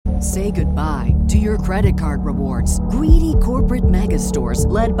Say goodbye to your credit card rewards. Greedy corporate mega stores,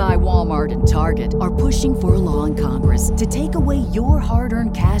 led by Walmart and Target, are pushing for a law in Congress to take away your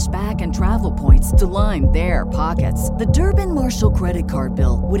hard-earned cash back and travel points to line their pockets. The Durbin-Marshall credit card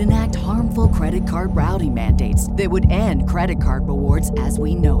bill would enact harmful credit card routing mandates that would end credit card rewards as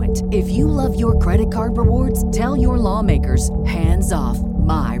we know it. If you love your credit card rewards, tell your lawmakers, hands off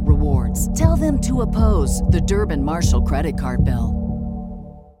my rewards. Tell them to oppose the Durbin-Marshall credit card bill.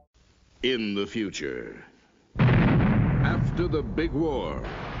 In the future, after the big war,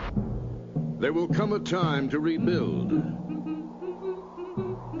 there will come a time to rebuild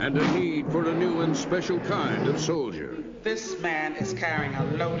and a need for a new and special kind of soldier. This man is carrying a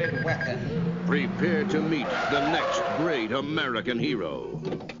loaded weapon. Prepare to meet the next great American hero.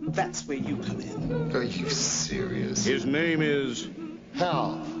 That's where you come in. Are you serious? His name is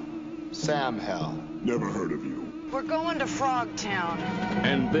Hell. Sam Hell. Never heard of you. We're going to Frogtown.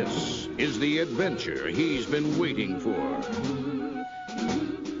 And this is the adventure he's been waiting for.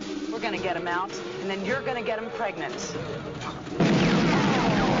 We're gonna get him out, and then you're gonna get him pregnant.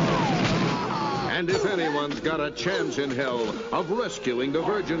 And if anyone's got a chance in hell of rescuing the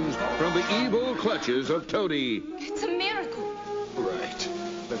virgins from the evil clutches of Toady... It's a miracle. Right.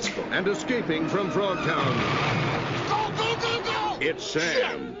 Let's go. And escaping from Frogtown... Go, go, go, go! It's Sam.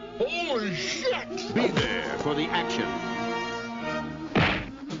 Shit. Holy shit! Be there for the action.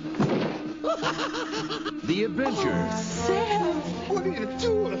 The adventure. Sam! What are you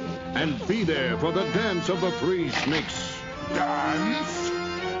doing? And be there for the dance of the three snakes. Dance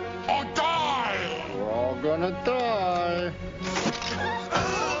or die! We're all gonna die.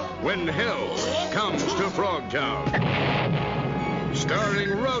 When hell comes to Frogtown. Starring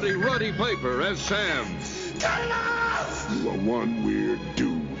Rowdy Roddy Piper as Sam. You are one weird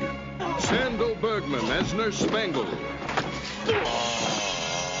dude. Sandal Bergman as Nurse Spangle.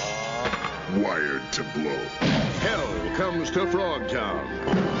 Wired to blow. Hell comes to Frogtown.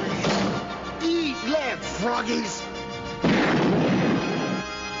 Eat lead, froggies!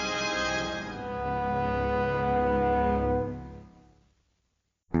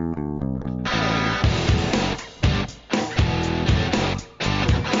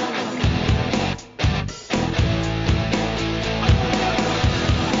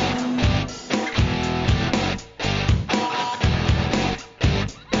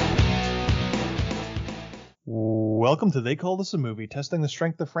 Welcome to They Call This a Movie, testing the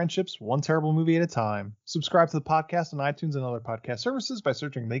strength of friendships one terrible movie at a time. Subscribe to the podcast on iTunes and other podcast services by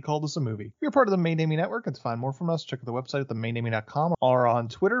searching They Call This a Movie. We are part of the Main Damie Network, and to find more from us, check out the website at themaindamie.com or on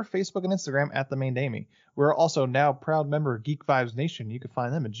Twitter, Facebook, and Instagram at The Main Damie. We're also now proud member of Geek Vibes Nation. You can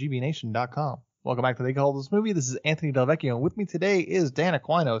find them at gbnation.com. Welcome back to They Call This Movie. This is Anthony Delvecchio, and with me today is Dan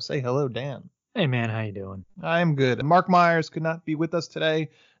Aquino. Say hello, Dan. Hey, man, how you doing? I'm good. Mark Myers could not be with us today,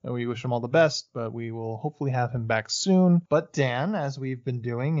 and we wish him all the best, but we will hopefully have him back soon. But Dan, as we've been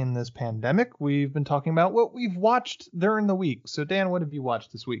doing in this pandemic, we've been talking about what we've watched during the week. So, Dan, what have you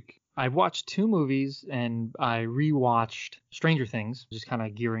watched this week? I've watched 2 movies, and I rewatched Stranger Things, just kind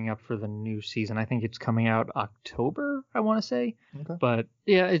of gearing up for the new season. I think it's coming out October, I want to say. Okay. But,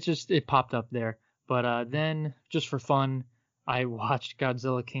 yeah, it popped up there. But then, just for fun, I watched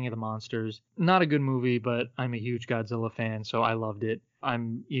Godzilla King of the Monsters. Not a good movie, but I'm a huge Godzilla fan, so I loved it.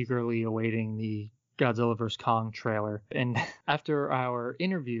 I'm eagerly awaiting the Godzilla vs. Kong trailer. And after our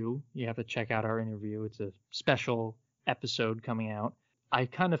interview, you have to check out our interview. It's a special episode coming out. I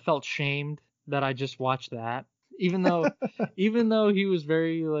kind of felt shamed that I just watched that. Even though he was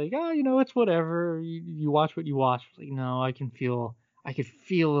very like, oh, it's whatever. You watch what you watch. Like, no, I could feel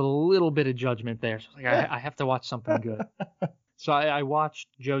a little bit of judgment there. So I was like, I have to watch something good. So I watched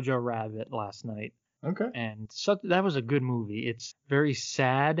Jojo Rabbit last night. Okay. And so that was a good movie. It's very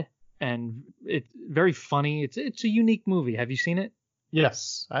sad and it's very funny. It's a unique movie. Have you seen it?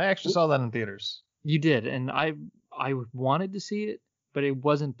 Yes, I actually saw that in theaters. You did, and I wanted to see it, but it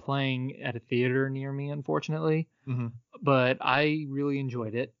wasn't playing at a theater near me, unfortunately. Mm-hmm. But I really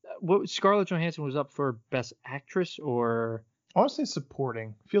enjoyed it. Scarlett Johansson was up for Best Actress or... I want to say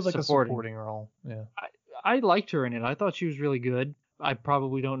supporting. Feels like a supporting role. Yeah. I liked her in it. I thought she was really good. I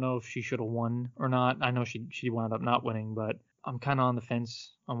probably don't know if she should have won or not. I know she wound up not winning, but I'm kind of on the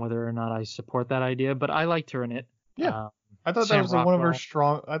fence on whether or not I support that idea. But I liked her in it. Yeah. I thought that was one of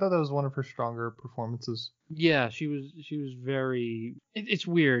her stronger performances. Yeah, she was very. It's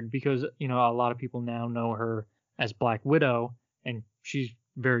weird because a lot of people now know her as Black Widow, and she's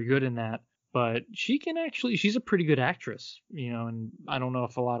very good in that. But she's a pretty good actress, and I don't know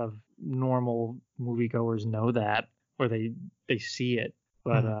if a lot of normal moviegoers know that or they see it.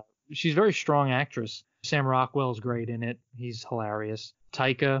 But she's a very strong actress. Sam Rockwell's great in it. He's hilarious.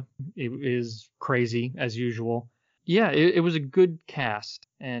 Taika is crazy as usual. Yeah, it was a good cast,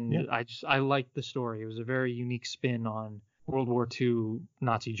 and I liked the story. It was a very unique spin on World War II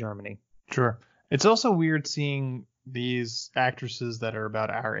Nazi Germany. Sure. It's also weird seeing these actresses that are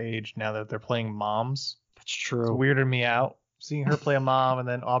about our age now that they're playing moms. That's true. It's weirded me out. Seeing her play a mom, and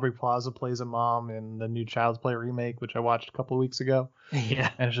then Aubrey Plaza plays a mom in the new Child's Play remake, which I watched a couple of weeks ago. Yeah.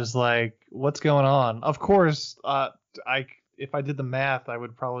 And it's just like, what's going on? Of course, if I did the math, I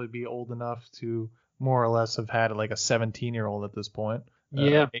would probably be old enough to more or less have had like a 17-year-old at this point.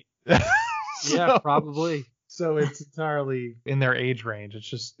 Yeah. So, yeah, probably. So it's entirely in their age range. It's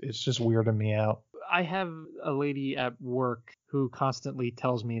just weirding me out. I have a lady at work who constantly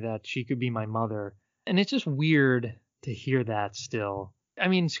tells me that she could be my mother. And it's just weird to hear that still. I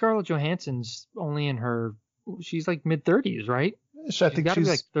mean, Scarlett Johansson's only in her, she's like mid-30s, right? I think gotta she's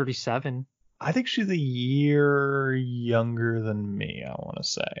be like 37. I think she's a year younger than me, I want to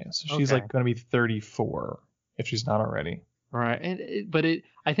say. So she's like going to be 34 if she's not already. Right. But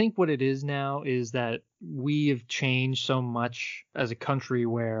I think what it is now is that we have changed so much as a country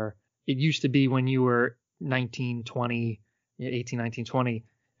where it used to be when you were 19, 20, 18, 19, 20,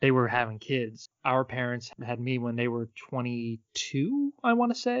 they were having kids. Our parents had me when they were 22, I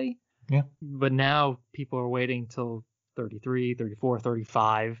want to say. Yeah. But now people are waiting till 33, 34,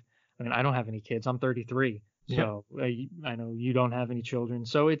 35. I mean, I don't have any kids. I'm 33. So I know you don't have any children.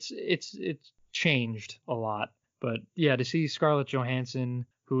 So it's changed a lot. But yeah, to see Scarlett Johansson,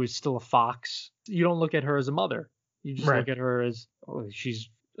 who is still a fox, you don't look at her as a mother. You just look at her as, she's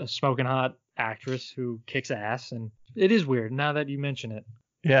a smoking hot actress who kicks ass. And it is weird now that you mention it.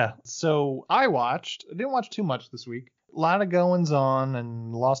 Yeah. So I didn't watch too much this week. A lot of goings on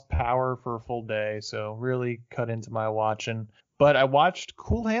and lost power for a full day. So really cut into my watching. But I watched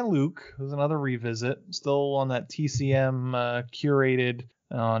Cool Hand Luke. It was another revisit. Still on that TCM curated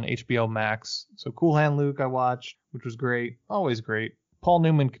on HBO Max. So Cool Hand Luke I watched, which was great. Always great. Paul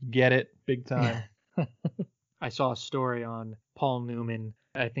Newman could get it big time. I saw a story on Paul Newman.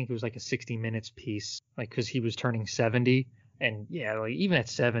 I think it was like a 60 Minutes piece, like because he was turning 70. And yeah, like even at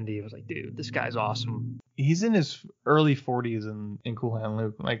 70, it was like, dude, this guy's awesome. He's in his early 40s in Cool Hand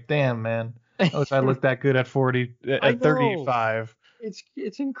Luke. I'm like, damn, man. I wish I looked that good at 40, at 35.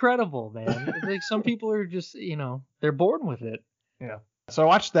 It's incredible, man. It's like some people are just, they're born with it. Yeah. So I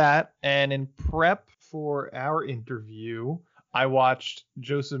watched that, and in prep for our interview, I watched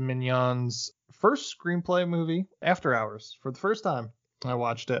Joseph Mignon's first screenplay movie, After Hours, for the first time. I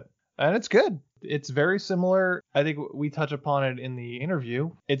watched it, and it's good. It's very similar. I think we touch upon it in the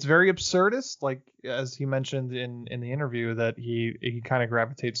interview. It's very absurdist, like as he mentioned in the interview, that he kind of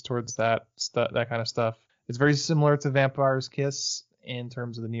gravitates towards that kind of stuff. It's very similar to Vampire's Kiss in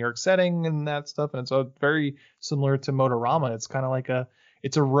terms of the New York setting and that stuff, and it's very similar to Motorama. It's kind of like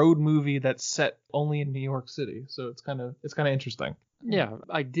it's a road movie that's set only in New York City, so it's kind of interesting. Yeah,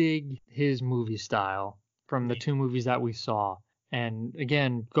 I dig his movie style from the two movies that we saw. And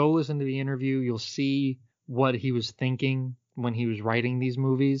again, go listen to the interview. You'll see what he was thinking when he was writing these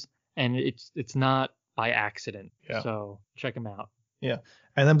movies, and it's not by accident. Yeah. So check him out. Yeah.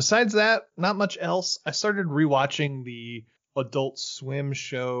 And then besides that, not much else. I started rewatching the Adult Swim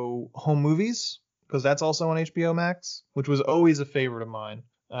show Home Movies, because that's also on HBO Max, which was always a favorite of mine.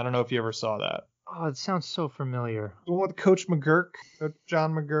 I don't know if you ever saw that. Oh, it sounds so familiar. The one with Coach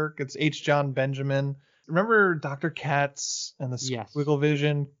John McGurk. It's H. John Benjamin. Remember Dr. Katz and the Squiggle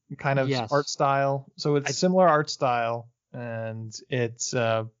Vision kind of art style? So it's similar art style, and it's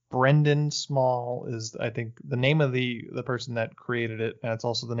Brendan Small is, I think, the name of the person that created it, and it's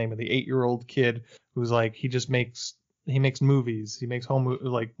also the name of the 8-year-old kid who's like, he makes movies. He makes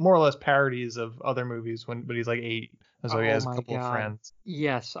like more or less parodies of other movies but he's like 8, and so he has a couple of friends.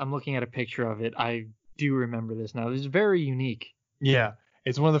 Yes, I'm looking at a picture of it. I do remember this now. This is very unique. Yeah.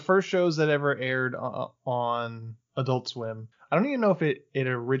 It's one of the first shows that ever aired on Adult Swim. I don't even know if it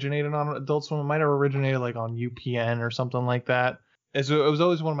originated on Adult Swim. It might have originated like on UPN or something like that. It was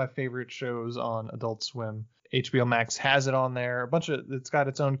always one of my favorite shows on Adult Swim. HBO Max has it on there. It's got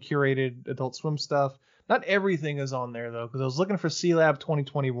its own curated Adult Swim stuff. Not everything is on there though, because I was looking for C-Lab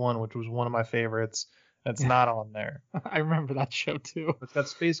 2021, which was one of my favorites. That's not on there. I remember that show too. It's got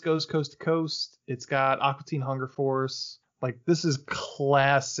Space Ghost Coast to Coast. It's got Aqua Teen Hunger Force. Like, this is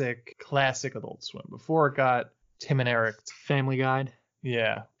classic Adult Swim. Before it got Tim and Eric. Family Guide.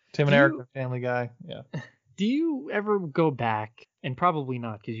 Yeah. Tim and Eric, Family Guy. Yeah. Do you ever go back, and probably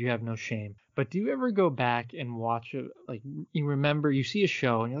not because you have no shame, but do you ever go back and watch it? Like, you see a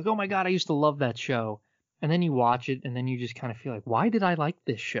show and you're like, oh my God, I used to love that show. and then you watch it, and then you just kind of feel like, why did I like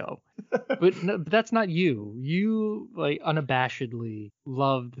this show? But, no, but that's not you. You like unabashedly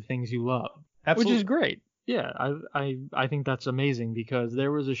love the things you love, Absolutely. which is great. Yeah, I think that's amazing because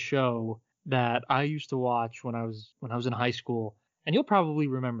there was a show that I used to watch when I was in high school, and you'll probably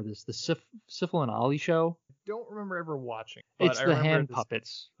remember this, the Sifl and Ollie show. Don't remember ever watching. But It's I the remember hand this-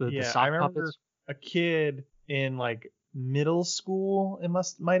 puppets, the Yeah, sock I remember puppets. a kid in like middle school. It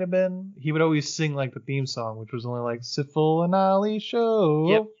might have been. He would always sing like the theme song, which was only like Sifl and Ollie show,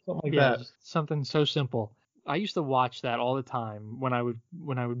 Yep. something like Yeah, that. just something so simple. I used to watch that all the time when I would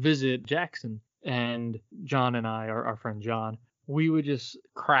visit Jackson, and John and I, our friend John, we would just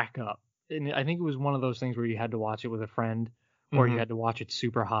crack up. And I think it was one of those things where you had to watch it with a friend, or you had to watch it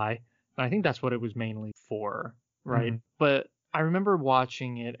super high. And I think that's what it was mainly for, right? But I remember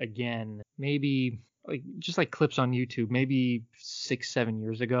watching it again, maybe like just like clips on YouTube, maybe 6-7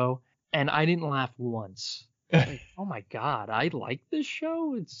 years ago, and I didn't laugh once. Like, oh my God, I like this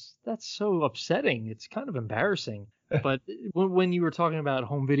show. That's so upsetting. It's kind of embarrassing. But when you were talking about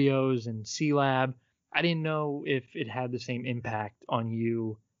home videos and C-Lab, I didn't know if it had the same impact on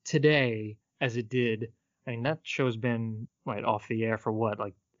you today as it did. I mean, that show's been off the air for what,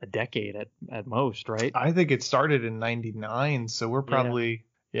 like a decade at most, right? I think it started in '99, so we're probably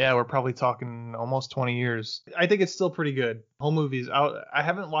we're probably talking almost 20 years. I think it's still pretty good. Home movies. I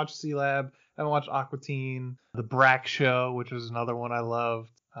haven't watched C-Lab. I haven't watched Aqua Teen, The Brack Show, which was another one I loved.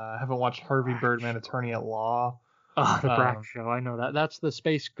 I haven't watched Harvey Birdman, Attorney at Law. Oh, the Brack Show. I know that. That's the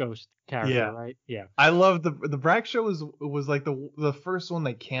space ghost character, right? Yeah. I love the Brack Show was like the first one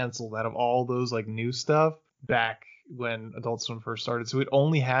they canceled out of all those like new stuff back when Adult Swim first started. So it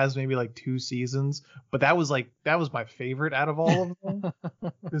only has maybe like 2 seasons, but that was my favorite out of all of them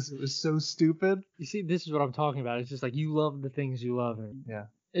because it was so stupid. You see, this is what I'm talking about. It's just like you love the things you love, and Yeah.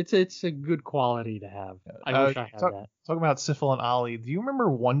 it's a good quality to have. I wish I had that. Talking about Sifl and Ollie, do you remember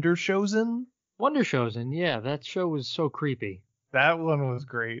Wonder Chosen? Wonder Chosen, yeah, that show was so creepy. That one was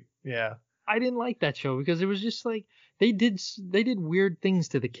great. Yeah. I didn't like that show because it was just like they did weird things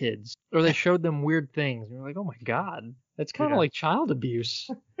to the kids, or they showed them weird things. And you're like, oh my God, that's kind of like child abuse.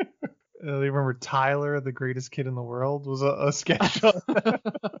 You remember Tyler, the greatest kid in the world, was a sketch on that.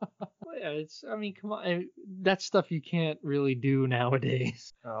 Yeah, come on, that's stuff you can't really do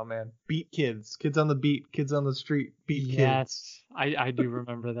nowadays. Oh man, beat kids on the beat, kids on the street, beat kids. Yes, I do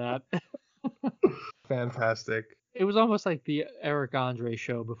remember that. Fantastic. It was almost like the Eric Andre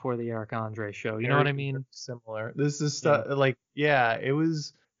show before the Eric Andre show. You know what I mean? Similar. This is stuff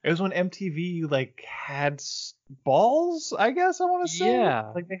it was when MTV like had balls, I guess I want to say.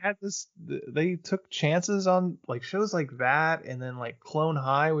 Yeah. Like they took chances on like shows like that, and then like Clone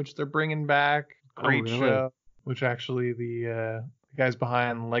High, which they're bringing back. Great really? show. Which actually the guys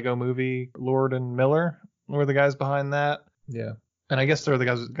behind Lego Movie, Lord and Miller, were the guys behind that. Yeah. And I guess they're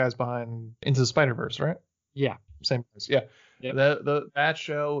the guys behind Into the Spider-Verse, right? Yeah. Same place. Yeah. Yep. That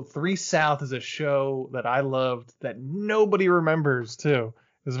show, 3 South, is a show that I loved that nobody remembers too.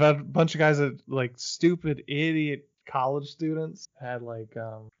 It's about a bunch of guys that like stupid idiot college students had like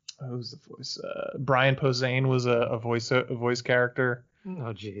who's the voice? Brian Posehn was a voice character.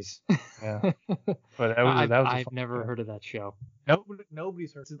 Oh jeez. Yeah. But I've never heard of that show.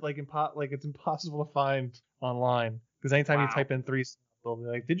 Nobody's heard. It's like it's impossible to find online because anytime you type in 3 South, they'll be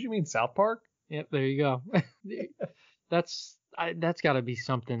like, "Did you mean South Park?" Yep, there you go. That's got to be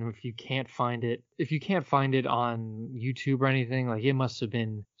something. If you can't find it on YouTube or anything, like it must have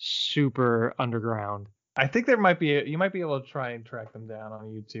been super underground. I think you might be able to try and track them down on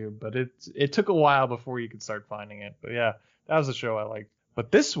YouTube, but it took a while before you could start finding it. But yeah, that was a show I liked. But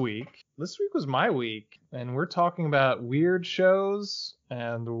this week was my week, and we're talking about weird shows,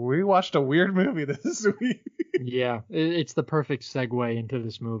 and we watched a weird movie this week. Yeah, it's the perfect segue into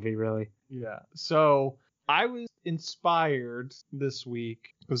this movie, really. Yeah. So I was inspired this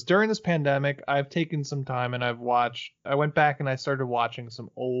week because during this pandemic, I've taken some time and I went back and I started watching some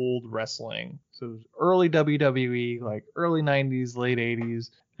old wrestling. So it was early WWE, like early 90s, late 80s.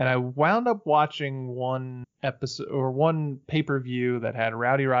 And I wound up watching one episode or one pay-per-view that had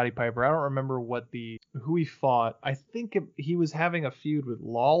Rowdy Roddy Piper. I don't remember who he fought. I think he was having a feud with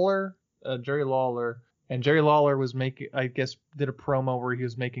Lawler, Jerry Lawler. And Jerry Lawler did a promo where he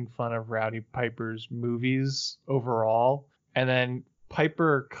was making fun of Rowdy Piper's movies overall. And then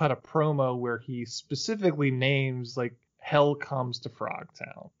Piper cut a promo where he specifically names like Hell Comes to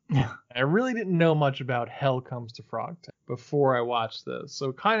Frogtown. Yeah. I really didn't know much about Hell Comes to Frogtown before I watched this.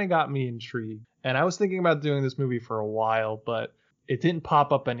 So it kind of got me intrigued. And I was thinking about doing this movie for a while, but it didn't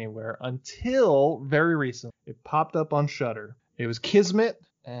pop up anywhere until very recently. It popped up on Shudder. It was Kismet,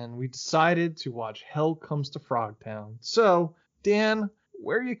 and we decided to watch Hell Comes to Frogtown. So, Dan,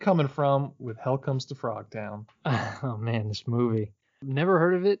 where are you coming from with Hell Comes to Frogtown? Oh man, this movie. Never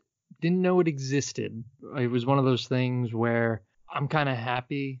heard of it. Didn't know it existed. It was one of those things where I'm kind of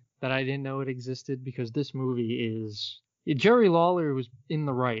happy that I didn't know it existed, because this movie is... Jerry Lawler was in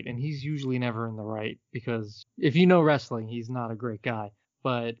the right, and he's usually never in the right, because if you know wrestling, he's not a great guy.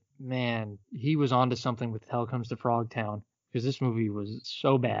 But man, he was onto something with Hell Comes to Frogtown, because this movie was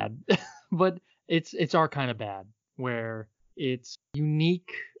so bad. But it's our kind of bad, where it's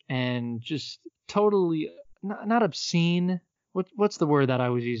unique and just totally not obscene. What's the word that I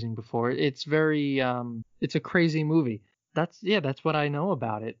was using before? It's very it's a crazy movie. That's what I know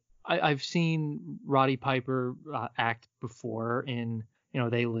about it. I've seen Roddy Piper act before in,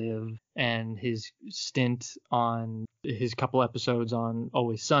 They Live, and his stint on his couple episodes on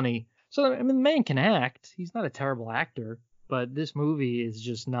Always Sunny. So, I mean, the man can act. He's not a terrible actor, but this movie is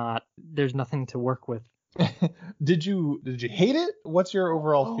just not, there's nothing to work with. Did you hate it? What's your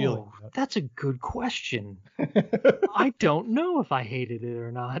overall feeling? That's a good question. I don't know if I hated it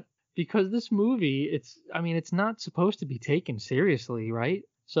or not, because this movie, it's not supposed to be taken seriously, right?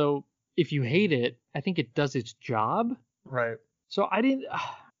 So if you hate it, I think it does its job. Right. So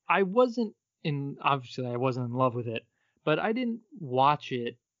I wasn't in love with it, but I didn't watch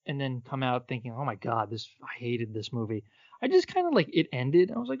it and then come out thinking, oh my God, I hated this movie. I just kind of it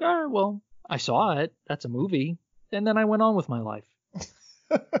ended. I was like, all right, well, I saw it. That's a movie. And then I went on with my life.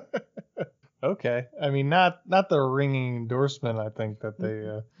 Okay. I mean, not the ringing endorsement I think that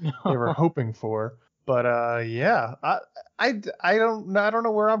they were hoping for. But yeah, I don't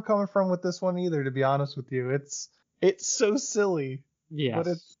know where I'm coming from with this one either, to be honest with you. It's so silly. Yeah.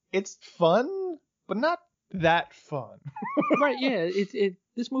 But it's fun, but not that fun. Right, yeah.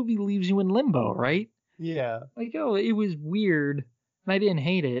 This movie leaves you in limbo, right? Yeah. It was weird and I didn't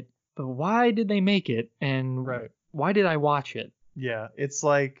hate it, but why did they make it? And why did I watch it? Yeah, it's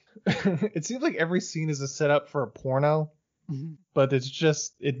like it seems like every scene is a setup for a porno, but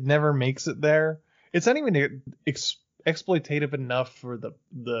it never makes it there. It's not even exploitative enough for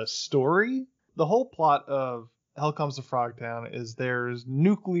the story. The whole plot of Hell Comes to Frogtown is there's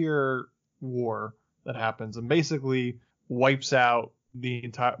nuclear war that happens and basically wipes out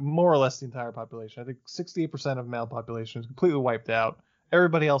more or less the entire population. I think 68% of male population is completely wiped out.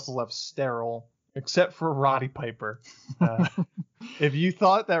 Everybody else is left sterile, except for Roddy Piper. If you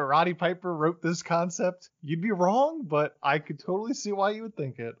thought that Roddy Piper wrote this concept, you'd be wrong, but I could totally see why you would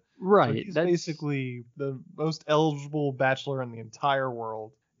think it. Right. So he's basically the most eligible bachelor in the entire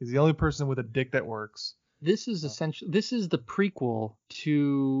world. He's the only person with a dick that works. This is the prequel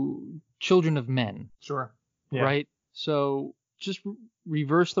to Children of Men. Sure. Yeah. Right? So just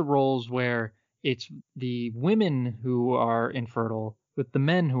reverse the roles where it's the women who are infertile with the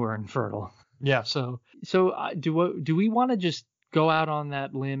men who are infertile. Yeah. So do we want to just go out on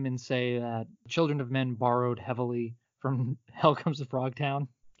that limb and say that Children of Men borrowed heavily from Hell Comes to Frogtown?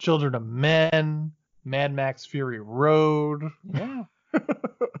 Children of Men, Mad Max Fury Road. Yeah.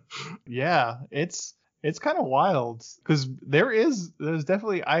 Yeah, it's kind of wild because there's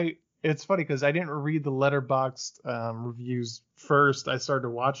definitely it's funny because I didn't read the Letterboxd reviews first. I started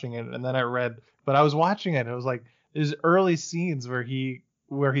watching it and then but I was watching it. It was like there's early scenes where he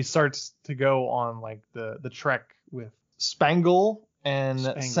starts to go on like the trek with Spangle and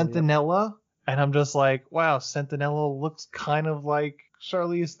Sentinella. Yep. And I'm just like, wow, Sentinella looks kind of like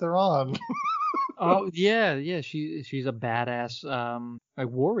Charlize Theron. Oh yeah, she's a badass a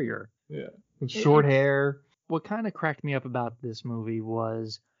warrior. Yeah, with short hair. What kind of cracked me up about this movie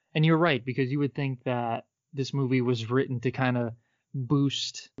was, and you're right, because you would think that this movie was written to kind of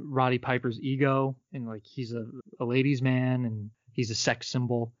boost Roddy Piper's ego and like he's a ladies' man and he's a sex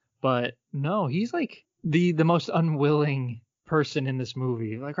symbol, but no, he's like the most unwilling person in this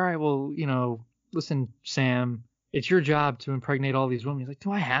movie. Like, all right, well, listen, Sam, it's your job to impregnate all these women. He's like,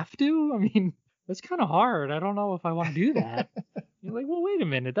 do I have to? I mean, that's kind of hard. I don't know if I want to do that. You're like, well, wait a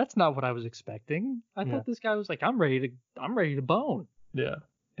minute. That's not what I was expecting. I thought this guy was like, I'm ready to bone. Yeah.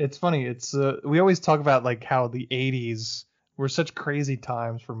 It's funny. It's we always talk about like how the 80s were such crazy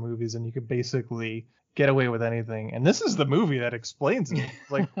times for movies and you could basically get away with anything. And this is the movie that explains it.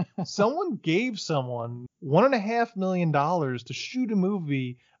 Like someone gave someone $1.5 million to shoot a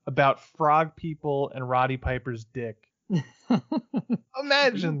movie about frog people and Roddy Piper's dick.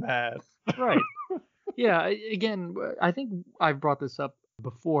 Imagine that. Right. Yeah. Again, I think I've brought this up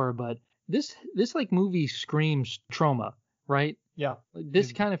before, but this like movie screams trauma, right? Yeah. Like,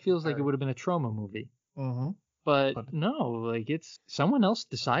 this kind of feels like it would have been a trauma movie. Mm-hmm. But no, like it's someone else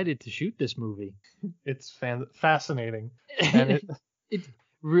decided to shoot this movie. It's fascinating. And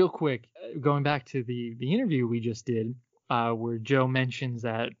Real quick, going back to the interview we just did, where Joe mentions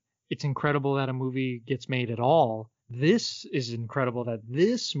that it's incredible that a movie gets made at all. This is incredible that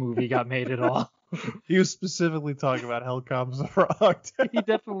this movie got made at all. He was specifically talking about Hell Comes to Frogtown. He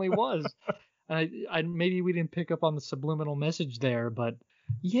definitely was. I maybe we didn't pick up on the subliminal message there, but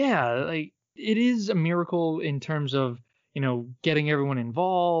yeah, like it is a miracle in terms of, getting everyone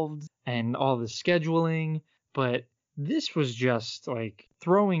involved and all the scheduling, but this was just like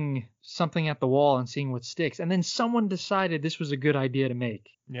throwing something at the wall and seeing what sticks. And then someone decided this was a good idea to make.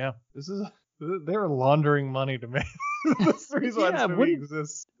 Yeah, they were laundering money to make. That's the reason why this movie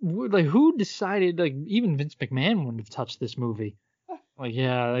exists. Like, who decided? Like, even Vince McMahon wouldn't have touched this movie. Like,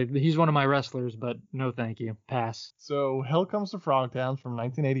 yeah, he's one of my wrestlers, but no, thank you. Pass. So, Hell Comes to Frogtown from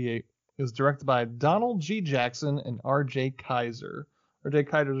 1988 is directed by Donald G. Jackson and R.J. Kaiser. R.J.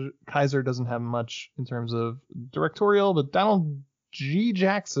 Kaiser doesn't have much in terms of directorial, but Donald G.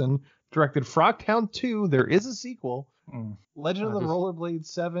 Jackson directed Frogtown 2. There is a sequel. Legend of the Rollerblade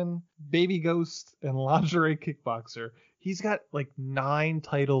 7, Baby Ghost, and Lingerie Kickboxer. He's got like 9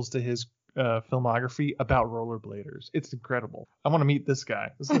 titles to his filmography about rollerbladers. It's incredible. I want to meet this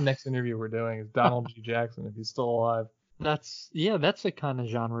guy. This is the next interview we're doing. Is Donald G. Jackson, if he's still alive. That's the kind of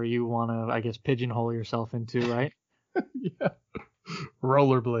genre you want to, I guess, pigeonhole yourself into, right? Yeah.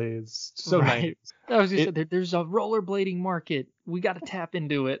 Rollerblades. So right. nice. I was just saying, there's a rollerblading market. We got to tap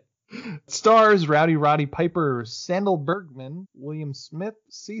into it. Stars Rowdy Roddy Piper, Sandal Bergman, William Smith,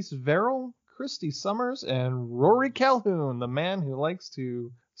 Cease Verrill, Christy Summers, and Rory Calhoun, the man who likes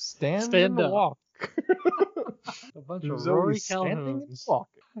to stand and up. walk. A bunch of Who's Rory always standing and Calhouns.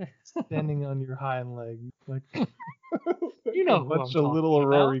 walking. Standing on your hind leg. Like You know a who bunch I'm of little talking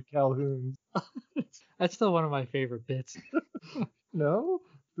about. Rory Calhouns. That's still one of my favorite bits. No,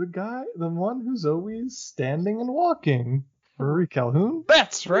 the one who's always standing and walking. Rory Calhoun?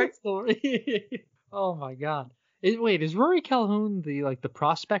 That's right. Oh my god. Wait, is Rory Calhoun the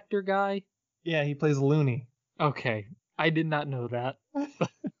prospector guy? Yeah, he plays Looney. Okay, I did not know that.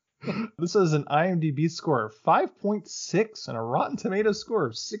 This is an IMDb score of 5.6 and a Rotten Tomatoes score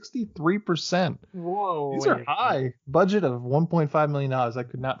of 63%. Whoa. These are high. Budget of $1.5 million. I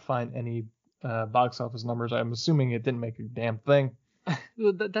could not find any box office numbers. I'm assuming it didn't make a damn thing.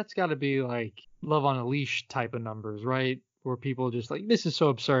 That's got to be like Love on a Leash type of numbers, right? Where people just like, this is so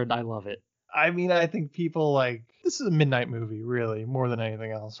absurd, I love it. I mean, I think people this is a midnight movie, really, more than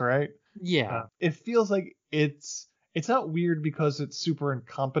anything else, right? Yeah. It feels like it's not weird because it's super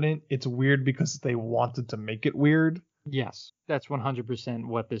incompetent. It's weird because they wanted to make it weird. Yes, that's 100%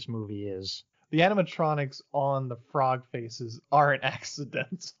 what this movie is. The animatronics on the frog faces aren't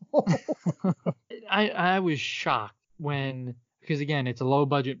accidental. I was shocked because again, it's a low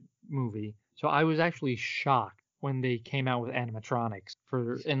budget movie. So I was actually shocked when they came out with animatronics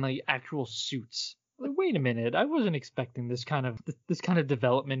and actual suits. Like, wait a minute, I wasn't expecting this kind of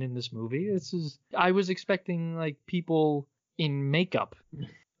development in this movie. I was expecting people in makeup.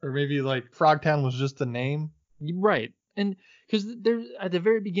 Or maybe Frogtown was just a name. Right. And because there's at the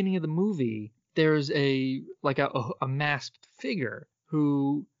very beginning of the movie, there's a masked figure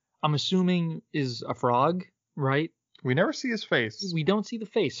who I'm assuming is a frog, right? We never see his face. We don't see the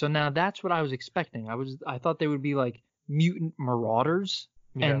face. So now that's what I was expecting. I thought they would be mutant marauders.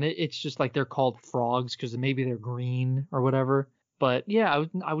 Yeah. And it's just they're called frogs because maybe they're green or whatever. But yeah,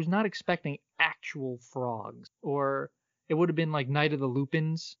 I was not expecting actual frogs. Or it would have been like Night of the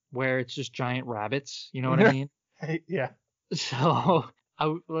Lupins, where it's just giant rabbits. You know what I mean? Yeah. So I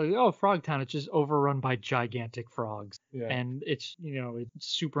was like, oh, Frogtown, it's just overrun by gigantic frogs. Yeah. And it's, it's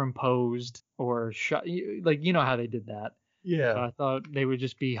superimposed or shot. You know how they did that. Yeah. So I thought they would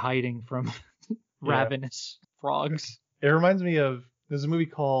just be hiding from ravenous frogs. It reminds me of, there's a movie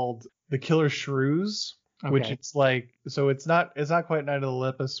called The Killer Shrews, which it's so it's not quite Night of the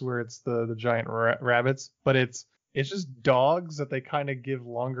Lepus where it's the giant rabbits, but it's just dogs that they kind of give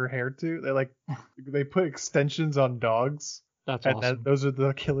longer hair to. They put extensions on dogs. That's awesome. Those are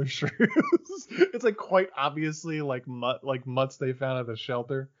the Killer Shrews. It's quite obviously mutts they found at the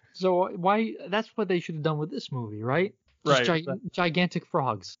shelter. So why? That's what they should have done with this movie, right? Just right. Gigantic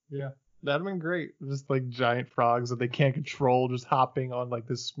frogs. Yeah. That'd have been great. Just giant frogs that they can't control, just hopping on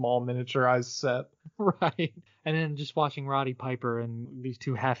this small miniaturized set. Right. And then just watching Roddy Piper and these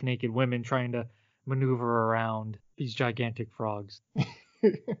two half-naked women trying to maneuver around these gigantic frogs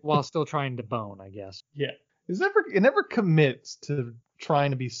while still trying to bone, I guess. Yeah. It never commits to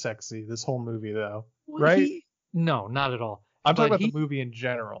trying to be sexy, this whole movie, though. Right? No, not at all. I'm talking about the movie in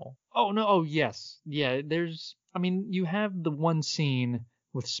general. Oh, no. Oh, yes. Yeah, you have the one scene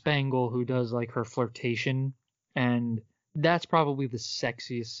with Spangle who does her flirtation, and that's probably the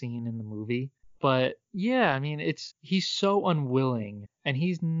sexiest scene in the movie. But yeah, I mean, he's so unwilling, and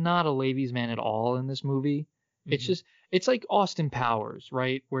he's not a ladies' man at all in this movie. It's just, it's like Austin Powers,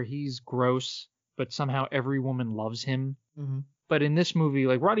 right? Where he's gross, but somehow every woman loves him. But in this movie,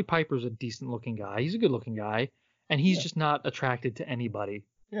 like, Roddy Piper's a decent looking guy. He's a good looking guy, and he's just not attracted to anybody.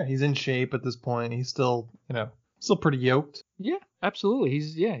 Yeah, he's in shape at this point. He's still, still pretty yoked. Yeah, absolutely.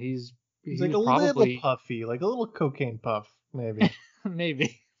 He's like a little puffy, like a little cocaine puff, maybe.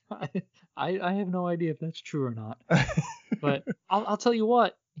 Maybe. I have no idea if that's true or not. But I'll tell you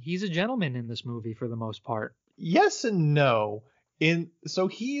what, he's a gentleman in this movie for the most part. Yes and no. So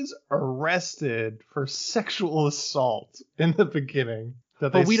he's arrested for sexual assault in the beginning.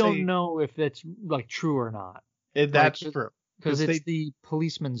 But we don't know if that's like true or not. That's true. Because it's the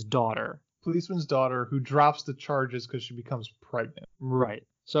policeman's daughter. Policeman's daughter who drops the charges because she becomes pregnant. Right.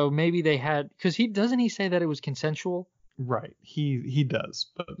 So maybe they had, because doesn't he say that it was consensual? Right. He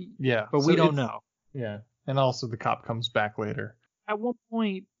does. But yeah. But we don't know. Yeah. And also the cop comes back later. At one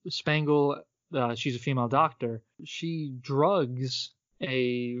point, Spangle, she's a female doctor. She drugs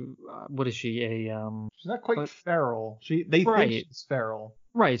what is she? She's not quite feral. They think she's feral.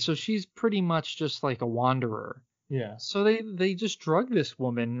 Right. So she's pretty much just like a wanderer. Yeah. So they just drug this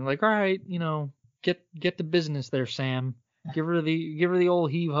woman. Like, all right, get the business there, Sam. Give her the old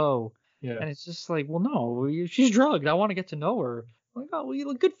heave ho. Yeah. And it's just like, well, no, she's drugged. I want to get to know her. I'm like, oh, well, you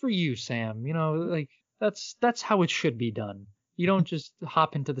look good for you, Sam. Like that's how it should be done. You don't just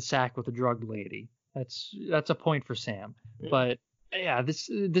hop into the sack with a drugged lady. That's a point for Sam. Yeah. But yeah, this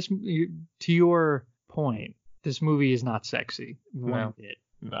to your point, this movie is not sexy. One bit.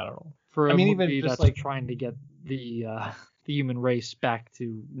 Not at all. For a movie even that's like trying to get the human race back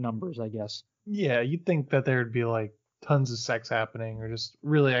to numbers, I guess. Yeah, you'd think that there'd be like tons of sex happening or just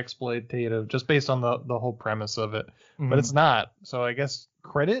really exploitative just based on the whole premise of it. But it's not. So I guess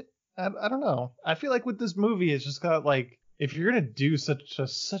credit? I don't know. I feel like with this movie, it's just got like, if you're going to do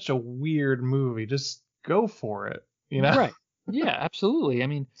such a weird movie, just go for it. Right. Yeah, absolutely. I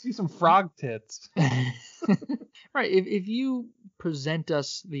mean, see some frog tits. Right. If you present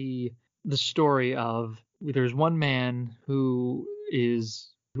us the story of there's one man who's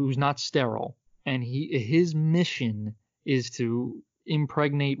not sterile, and his mission is to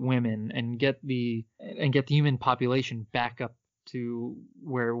impregnate women and get the human population back up to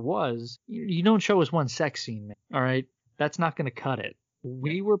where it was. You don't show us one sex scene, man, all right? That's not going to cut it.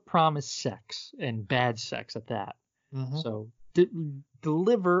 We were promised sex, and bad sex at that. So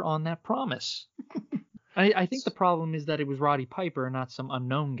deliver on that promise. I think the problem is that it was Roddy Piper, not some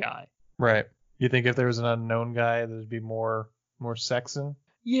unknown guy. Right. You think if there was an unknown guy, there'd be more sex in?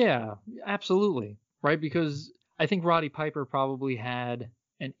 Yeah, absolutely. Right, because I think Roddy Piper probably had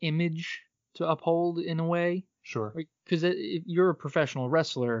an image to uphold in a way. Sure. Because if you're a professional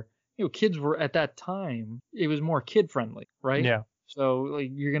wrestler, kids were at that time, it was more kid friendly, right? Yeah. So like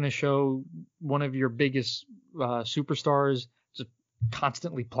you're gonna show one of your biggest superstars just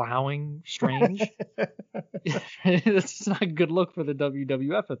constantly plowing Strange. That's not a good look for the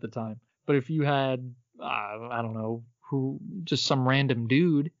WWF at the time. But if you had I don't know just some random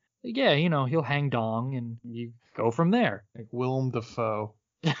dude, yeah, he'll hang dong and you go from there. Like Willem Dafoe.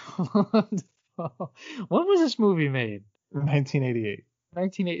 When was this movie made? 1988.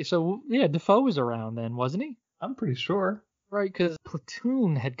 1980. So yeah, Dafoe was around then, wasn't he? I'm pretty sure. Right, because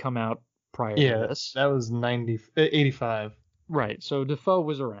Platoon had come out prior to this. That was 85. Right, so Dafoe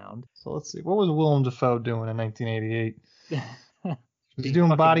was around. So let's see. What was Willem Dafoe doing in 1988? Was he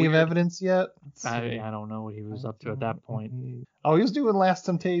doing Body of Evidence yet? I don't know what he was up to at that point. Oh, he was doing Last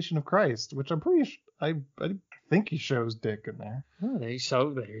Temptation of Christ, which I'm pretty sure, I think he shows dick in there. Oh, there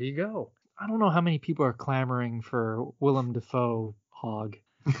you go. I don't know how many people are clamoring for Willem Dafoe hog.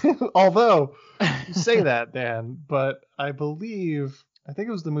 Although, you say that, Dan, but I think it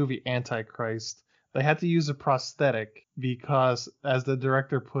was the movie Antichrist. They had to use a prosthetic because, as the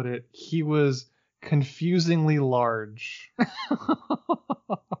director put it, he was confusingly large.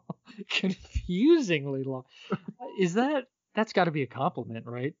 Confusingly large? That's got to be a compliment,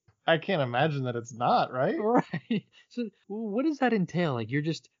 right? I can't imagine that it's not, right? Right. So what does that entail? Like, you're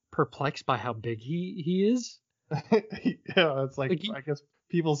just perplexed by how big he is? Yeah, it's like I guess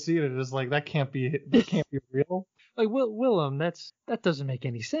people see it and just like that can't be real. Like Willem, that doesn't make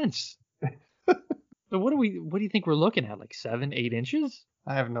any sense. So what do you think we're looking at? Like 7-8 inches?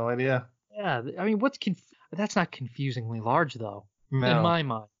 I have no idea. Yeah, I mean, that's not confusingly large though. No. In my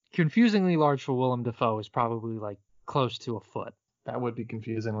mind, confusingly large for Willem Dafoe is probably like close to a foot. That would be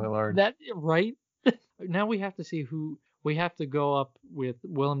confusingly large. That right? Now we have to see we have to go up with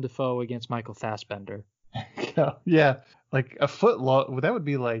Willem Dafoe against Michael Fassbender. No, yeah, like a foot long. That would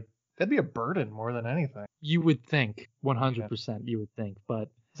be like that'd be a burden more than anything. You would think 100%. You would think, but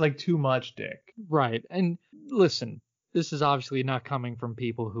It's like too much dick. right. And listen, this is obviously not coming from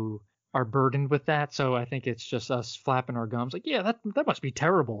people who are burdened with that. So I think it's just us flapping our gums. Like, yeah, that must be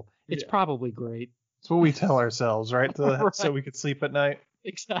terrible. It's probably great. It's what we tell ourselves, right? Right. So we could sleep at night.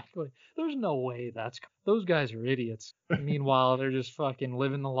 Exactly. There's no way those guys are idiots. Meanwhile, they're just fucking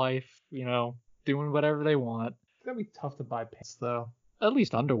living the life, doing whatever they want. It's gotta be tough to buy pants though. At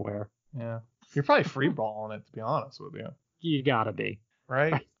least underwear. Yeah, you're probably freeballing it, to be honest with you. You gotta be.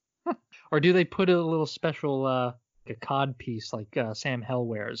 Right? Or do they put a little special a cod piece like Sam Hell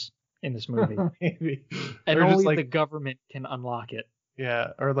wears in this movie? Maybe. And Or just, only like, the government can unlock it.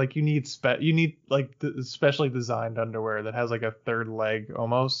 Yeah, or like you need like specially designed underwear that has like a third leg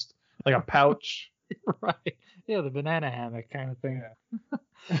almost, like a pouch. Right. Yeah, the banana hammock kind of thing. Yeah.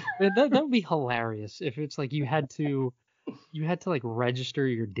 that would be hilarious if it's like you had to like register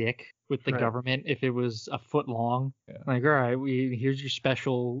your dick with the Right. government if it was a foot long. Yeah. Like, all right, here's your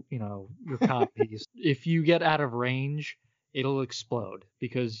special, your cod piece. If you get out of range, it'll explode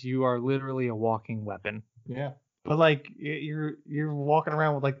because you are literally a walking weapon. Yeah. But like you're walking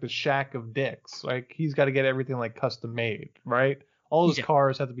around with like the shack of dicks. Like he's got to get everything like custom made, right? All his Yeah.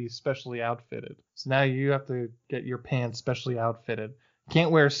 cars have to be specially outfitted. So now you have to get your pants specially outfitted.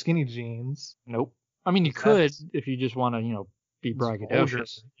 Can't wear skinny jeans. Nope. I mean, you That's- could if you just want to, be It's vulgar.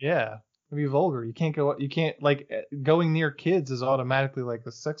 braggadocious. Yeah. It'd be vulgar. You can't like going near kids is automatically like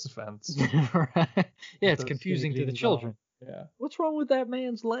a sex offense. Right. Yeah, it's Those confusing skinny to the jeans children. Yeah. What's wrong with that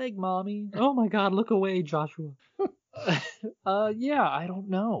man's leg, mommy? Oh my God, look away, Joshua. Yeah, I don't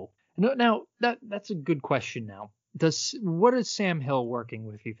know. No, now that's a good question. Now, what is Sam Hill working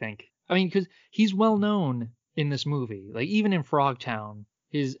with? You think? I mean, because he's well known in this movie. Like even in Frogtown,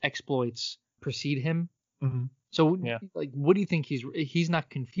 his exploits precede him. Mm-hmm. So, Yeah. like, what do you think he's not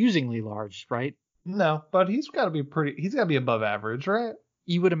confusingly large, right? No, but he's got to be above average, right?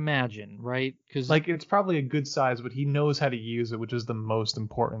 You would imagine, right? Because Like it's probably a good size, but he knows how to use it, which is the most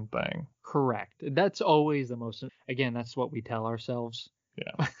important thing. correct. That's always the most. Again, that's what we tell ourselves.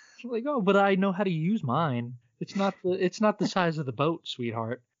 Yeah. Like, oh, but I know how to use mine. It's not the size of the boat,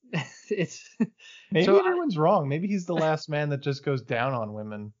 sweetheart. It's Maybe So everyone's wrong. Maybe he's the last man that just goes down on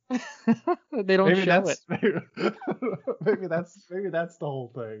women. they don't Maybe show it. maybe that's the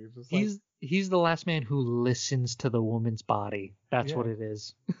whole thing. It's just like, He's the last man who listens to the woman's body. That's Yeah. what it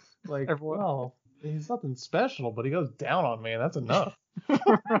is. like everyone- well, he's nothing special, but he goes down on me, and that's enough.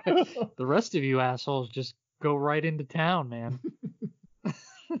 Right. The rest of you assholes just go right into town, man.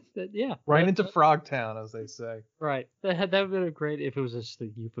 Yeah. Right into Frogtown, as they say. Right. That would have been great if it was just a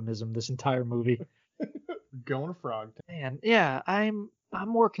euphemism. This entire movie. Going to Frogtown. Man, yeah, I'm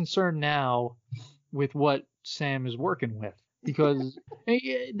more concerned now with what Sam is working with because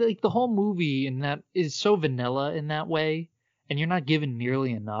like the whole movie in that is so vanilla in that way, and you're not given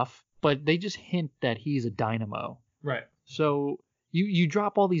nearly enough. But they just hint that he's a dynamo. Right. So you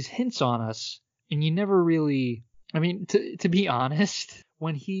drop all these hints on us, and you never really. I mean, to be honest,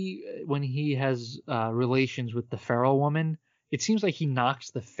 when he has relations with the feral woman, it seems like he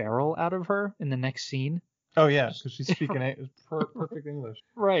knocks the feral out of her in the next scene. Oh yeah, because she's speaking perfect English.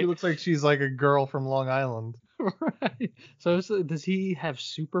 Right. She looks like she's like a girl from Long Island. Right. So does he have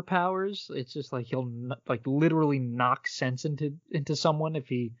superpowers? It's just like he'll like literally knock sense into someone if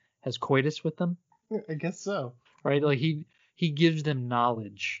he has coitus with them. I guess so. Right. Like he gives them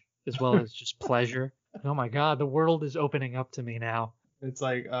knowledge as well as just pleasure. Oh my God, the world is opening up to me now. It's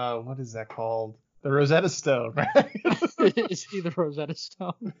like what is that called? The Rosetta Stone, right? Is he the Rosetta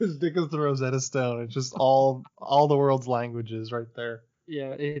Stone? His dick is the Rosetta Stone. It's just all the world's languages right there.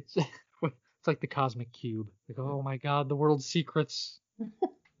 Yeah, it's like the cosmic cube. Like, oh my God, the world's secrets.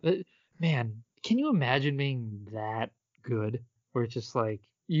 Man, can you imagine being that good? Where it's just like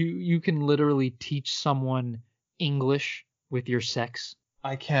you can literally teach someone English with your sex.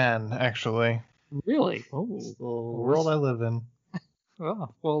 I can actually. Really? Oh, It's the world I live in.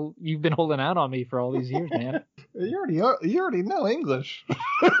 oh, well, you've been holding out on me for all these years, man. You already know English.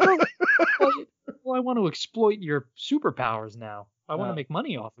 Well, I want to exploit your superpowers now. I want to Oh. make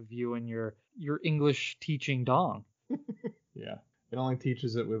money off of you and your English teaching dong. Yeah. It only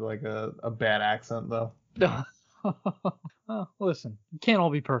teaches it with like a bad accent though. Well, listen, you can't all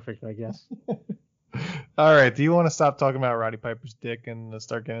be perfect, I guess. All right. Do you want to stop talking about Roddy Piper's dick and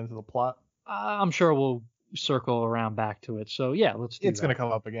start getting into the plot? I'm sure we'll circle around back to it. So yeah, let's do It's that. gonna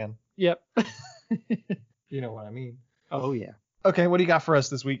come up again. Yep. You know what I mean. Oh yeah. Okay. What do you got for us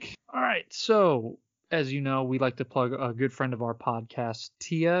this week? All right. So as you know, we like to plug a good friend of our podcast,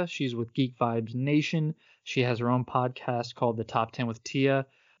 Tia. She's with Geek Vibes Nation. She has her own podcast called The Top 10 with Tia.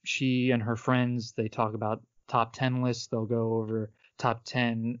 She and her friends, they talk about top 10 lists. They'll go over top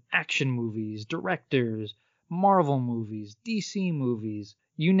 10 action movies, directors, Marvel movies, DC movies.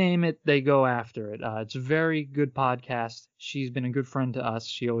 You name it, they go after it. It's a very good podcast. She's been a good friend to us.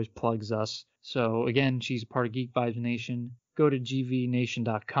 She always plugs us. So again, she's a part of Geek Vibes Nation. Go to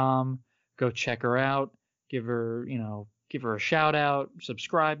gvnation.com. Go check her out. Give her a shout out.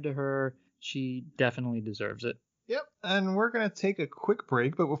 Subscribe to her. She definitely deserves it. Yep, and we're going to take a quick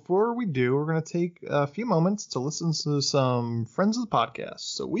break, but before we do, we're going to take a few moments to listen to some friends of the podcast.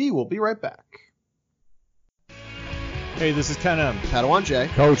 So we will be right back. Hey, this is Ken M. Padawan J.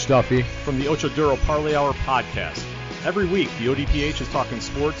 Coach Duffy. From the Ocho Duro Parlay Hour podcast. Every week, the ODPH is talking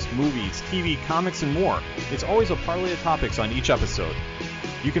sports, movies, TV, comics, and more. It's always a parlay of topics on each episode.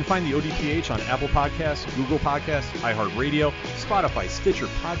 You can find the ODPH on Apple Podcasts, Google Podcasts, iHeartRadio, Spotify, Stitcher,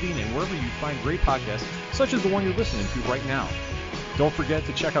 Podbean, and wherever you find great podcasts, such as the one you're listening to right now. Don't forget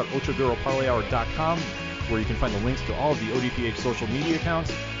to check out OchoDuroParlayHour.com, where you can find the links to all of the ODPH social media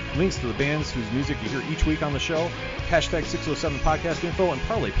accounts, links to the bands whose music you hear each week on the show, hashtag 607 podcast info, and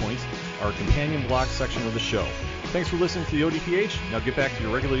parlay points, our companion blog section of the show. Thanks for listening to the ODPH. Now get back to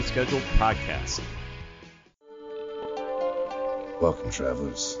your regularly scheduled podcast. Welcome,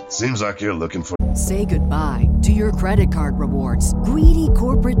 travelers. Seems like you're looking for... Say goodbye to your credit card rewards. Greedy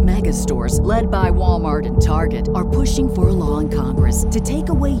corporate mega stores, led by Walmart and Target, are pushing for a law in Congress to take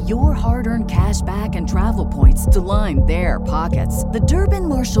away your hard-earned cash back and travel points to line their pockets. The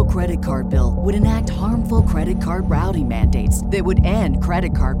Durbin-Marshall credit card bill would enact harmful credit card routing mandates that would end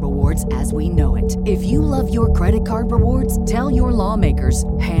credit card rewards as we know it. If you love your credit card rewards, tell your lawmakers,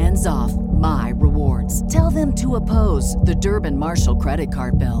 hands off my rewards. Tell them to oppose the Durbin-Marshall credit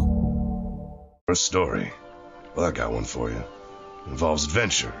card bill. A story. Well, I got one for you. It involves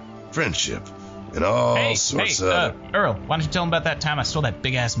adventure, friendship, and all sorts of... Earl, why don't you tell him about that time I stole that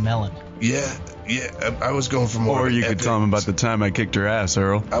big-ass melon? Yeah, I was going for more... Or you could tell him about the time I kicked your ass,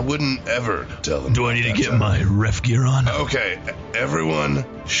 Earl. I wouldn't ever tell him. Do I need to get my ref gear on? Okay, everyone,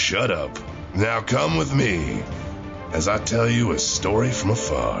 shut up. Now come with me as I tell you a story from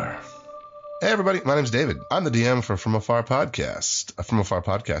afar. Hey everybody, my name's David. I'm the DM for From Afar Podcast. From Afar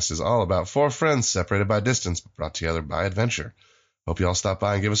Podcast is all about four friends separated by distance, but brought together by adventure. Hope you all stop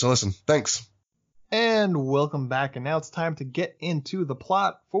by and give us a listen. Thanks. And welcome back, and now it's time to get into the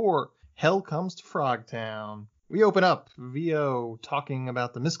plot for Hell Comes to Frogtown. We open up VO talking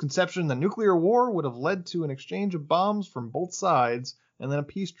about the misconception that nuclear war would have led to an exchange of bombs from both sides and then a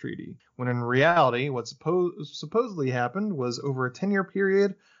peace treaty, when in reality what supposedly happened was over a 10-year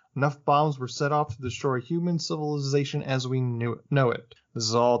period, enough bombs were set off to destroy human civilization as we know it. This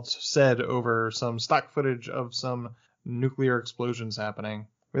is all said over some stock footage of some nuclear explosions happening.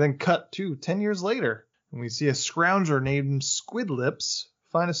 We then cut to 10 years later, and we see a scrounger named Squid Lips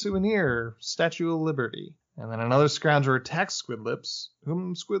find a souvenir, Statue of Liberty. And then another scrounger attacks Squid Lips,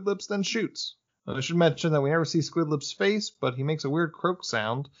 whom Squid Lips then shoots. Now, I should mention that we never see Squid Lips' face, but he makes a weird croak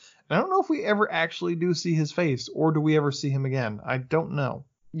sound. And I don't know if we ever actually do see his face, or do we ever see him again? I don't know.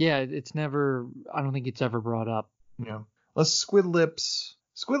 Yeah, I don't think it's ever brought up. Yeah. Unless Squid Lips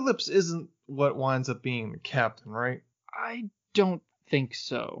isn't what winds up being the captain, right? I don't think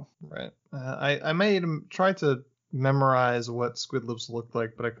so. Right. I tried to memorize what Squid Lips looked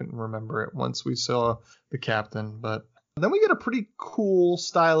like, but I couldn't remember it once we saw the captain. But then we get a pretty cool,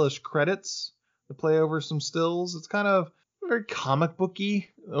 stylish credits to play over some stills. It's kind of very comic booky,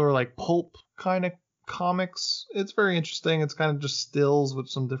 or like pulp kind of comics. It's very interesting. It's kind of just stills with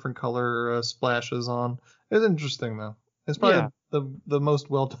some different color splashes on. It's interesting though. It's probably the most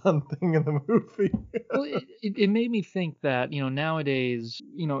well done thing in the movie. Well, it made me think that, nowadays,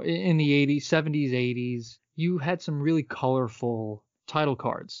 in the 80s, 70s, 80s, you had some really colorful title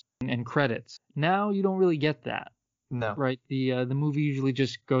cards and credits. Now you don't really get that. No. Right? The movie usually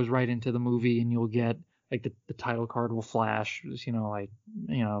just goes right into the movie, and you'll get like the title card will flash,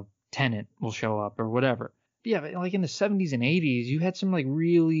 Tenet will show up or whatever. But yeah, but like in the 70s and 80s, you had some like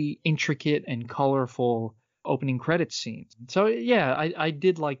really intricate and colorful opening credits scenes. So yeah, I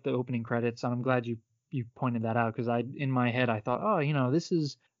did like the opening credits, and I'm glad you pointed that out, because in my head I thought, this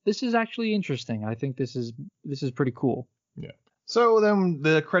is actually interesting. I think this is pretty cool. Yeah. So then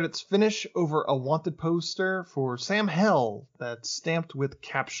the credits finish over a wanted poster for Sam Hell that's stamped with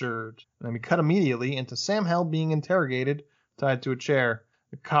captured. And then we cut immediately into Sam Hell being interrogated, tied to a chair.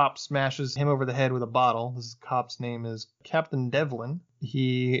 The cop smashes him over the head with a bottle. This cop's name is Captain Devlin.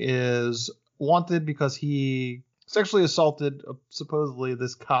 He is wanted because he sexually assaulted supposedly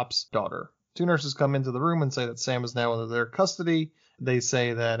this cop's daughter. 2 nurses come into the room and say that Sam is now under their custody. They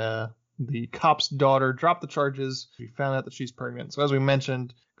say that the cop's daughter dropped the charges. We found out that she's pregnant. So as we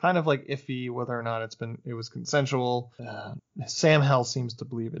mentioned, kind of like iffy whether or not it was consensual. Sam Hell seems to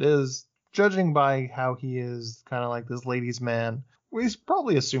believe it is. Judging by how he is kind of like this ladies' man, we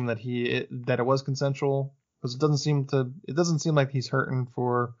probably assume that that it was consensual, because it doesn't seem like he's hurting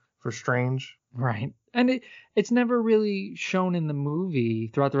for Strange. Right. And it's never really shown in the movie,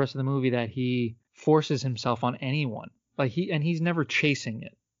 throughout the rest of the movie, that he forces himself on anyone. Like he's never chasing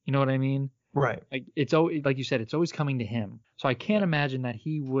it. You know what I mean? Right. Like it's always, like you said, it's always coming to him. So I can't imagine that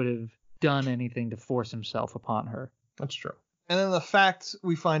he would have done anything to force himself upon her. That's true. And then the fact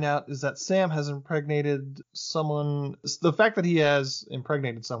we find out is that Sam has impregnated someone. The fact that he has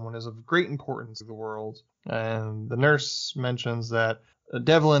impregnated someone is of great importance to the world. And the nurse mentions that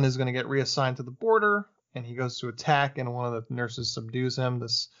Devlin is going to get reassigned to the border, and he goes to attack, and one of the nurses subdues him.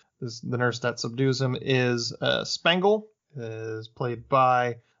 The nurse that subdues him is Spangle, is played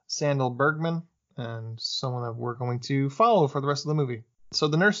by Sandal Bergman, and someone that we're going to follow for the rest of the movie. So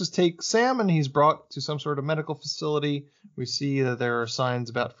the nurses take Sam, and he's brought to some sort of medical facility. We see that there are signs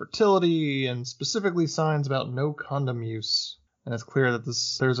about fertility, and specifically signs about no condom use. And it's clear that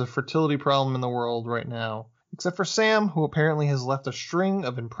there's a fertility problem in the world right now. Except for Sam, who apparently has left a string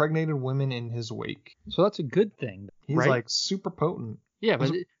of impregnated women in his wake. So that's a good thing, He's right? like super potent. Yeah,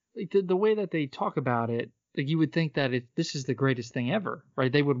 but the way that they talk about it, like you would think that this is the greatest thing ever,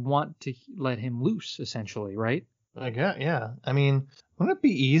 right? They would want to let him loose, essentially, right? Yeah. I mean, wouldn't it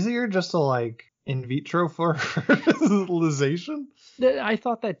be easier just to like in vitro fertilization? I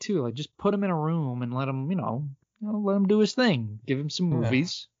thought that too. Like just put him in a room and let him, let him do his thing. Give him some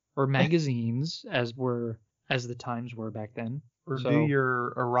movies or magazines, as the times were back then. Or do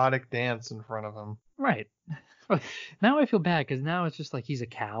your erotic dance in front of him. Right. Now I feel bad because now it's just like he's a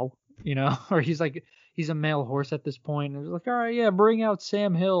cow, or he's a male horse at this point. And it's like, all right, yeah, bring out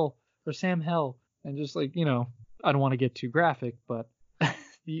Sam Hill or Sam Hell. And just like, I don't want to get too graphic, but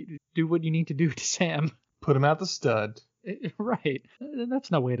you do what you need to do to Sam. Put him out the stud. Right.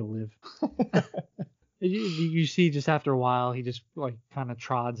 That's no way to live. You see, just after a while, he just like kind of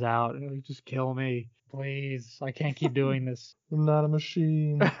trods out and like, just kill me, please. I can't keep doing this. I'm not a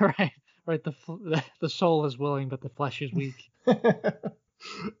machine. Right. The soul is willing, but the flesh is weak.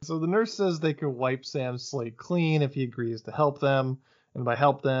 So the nurse says they could wipe Sam's slate clean if he agrees to help them. And by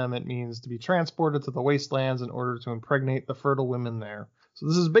help them, it means to be transported to the wastelands in order to impregnate the fertile women there. So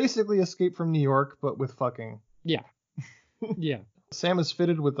this is basically Escape from New York, but with fucking. Yeah. Yeah. Sam is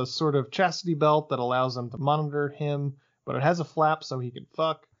fitted with a sort of chastity belt that allows them to monitor him, but it has a flap so he can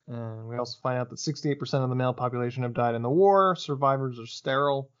fuck. And we also find out that 68% of the male population have died in the war. Survivors are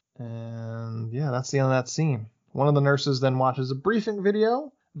sterile. And yeah, that's the end of that scene. One of the nurses then watches a briefing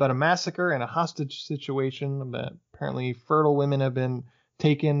video about a massacre and a hostage situation. That apparently fertile women have been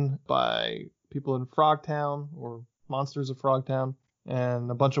taken by people in Frogtown, or monsters of Frogtown, and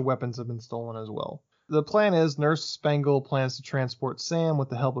a bunch of weapons have been stolen as well. The plan is Nurse Spangle plans to transport Sam with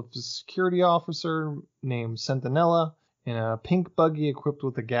the help of a security officer named Sentinella in a pink buggy equipped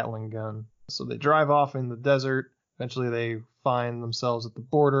with a Gatling gun. So they drive off in the desert. Eventually they find themselves at the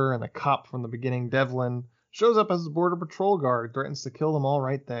border, and the cop from the beginning, Devlin, shows up as the border patrol guard, threatens to kill them all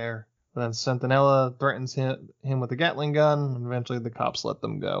right there. Then Sentinella threatens him with a Gatling gun, and eventually the cops let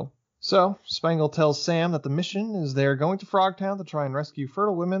them go. So, Spangle tells Sam that the mission is they're going to Frogtown to try and rescue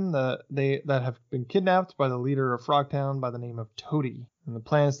fertile women that have been kidnapped by the leader of Frogtown by the name of Toady. And the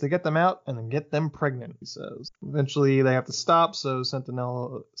plan is to get them out and then get them pregnant, he says. Eventually they have to stop, so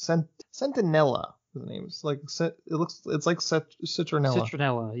Sentinella, the name is like, it's like Citronella.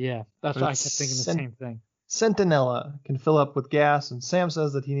 Citronella, yeah. That's what I kept thinking the same thing. Sentinella can fill up with gas, and Sam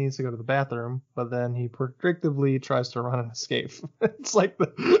says that he needs to go to the bathroom, but then he predictably tries to run and escape. It's like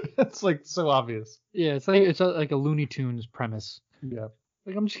so obvious. Yeah, it's like a Looney Tunes premise. Yeah.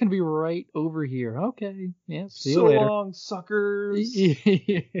 Like, I'm just gonna be right over here. Okay. Yeah. See so you later. Long, suckers.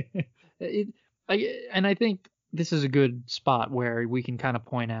 And I think this is a good spot where we can kind of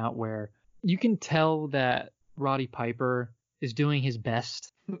point out where you can tell that Roddy Piper is doing his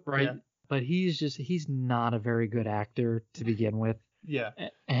best, right? Yeah. But he's not a very good actor to begin with. Yeah.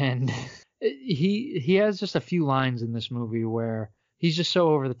 And he has just a few lines in this movie where he's just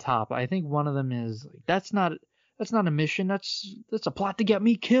so over the top. I think one of them is like, that's not a mission. That's a plot to get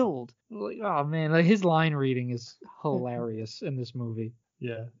me killed. Like, oh man, like his line reading is hilarious in this movie.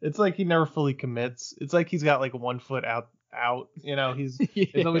 Yeah. It's like he never fully commits. It's like he's got like one foot out. He's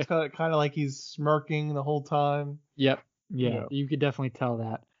it's always kind of like he's smirking the whole time. Yep. Yeah. You could definitely tell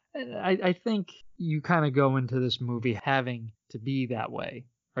that. I think you kind of go into this movie having to be that way,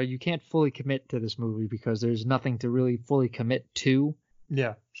 Right? You can't fully commit to this movie because there's nothing to really fully commit to.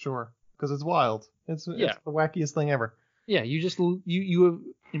 Yeah, sure. Because it's wild. It's the wackiest thing ever. Yeah,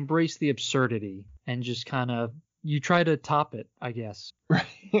 you embrace the absurdity and just kind of you try to top it, I guess.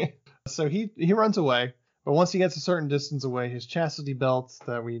 Right. So he runs away, but once he gets a certain distance away, his chastity belt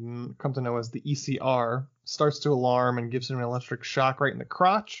that we come to know as the ECR starts to alarm and gives him an electric shock right in the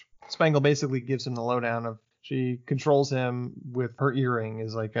crotch. Spangle basically gives him the lowdown of she controls him with her earring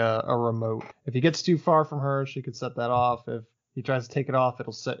is like a remote. If he gets too far from her, she could set that off. If he tries to take it off,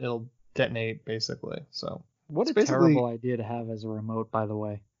 it'll detonate basically. So what a terrible idea to have as a remote, by the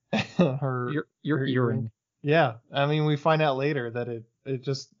way. her earring. Yeah, I mean we find out later that it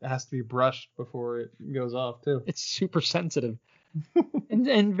just has to be brushed before it goes off too. It's super sensitive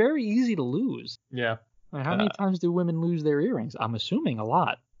and very easy to lose. Yeah. Like, how many times do women lose their earrings? I'm assuming a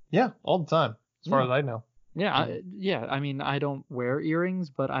lot. Yeah, all the time, as far as I know. Yeah, I mean, I don't wear earrings,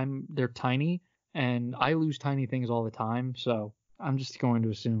 but they're tiny, and I lose tiny things all the time, so I'm just going to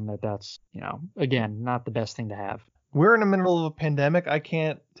assume that that's, again, not the best thing to have. We're in the middle of a pandemic. I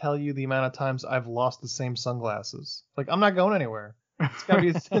can't tell you the amount of times I've lost the same sunglasses. Like, I'm not going anywhere. It's got to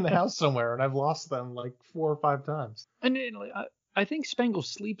be in the house somewhere, and I've lost them like 4 or 5 times. And I think Spangle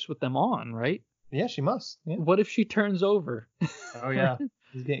sleeps with them on, right? Yeah, she must. Yeah. What if she turns over? Oh, yeah.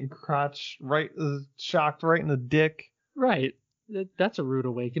 He's getting shocked right in the dick. Right. That's a rude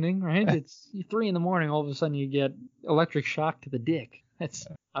awakening, right? It's 3 a.m. all of a sudden you get electric shock to the dick. I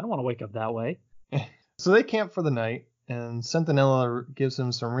don't want to wake up that way. So they camp for the night, and Sentinella gives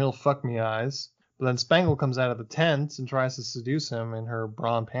him some real fuck me eyes. But then Spangle comes out of the tent and tries to seduce him in her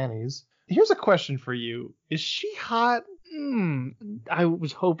bra and panties. Here's a question for you. Is she hot? I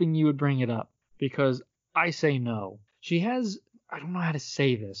was hoping you would bring it up, because I say no. She has... I don't know how to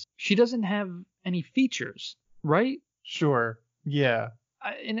say this. She doesn't have any features, right? Sure. Yeah.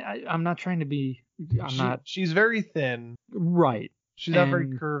 I'm not trying to be... She's very thin. Right. She's not very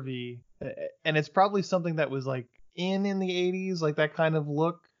curvy. And it's probably something that was like in the 80s, like that kind of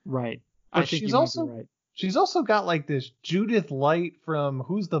look. Right. But she's also got like this Judith Light from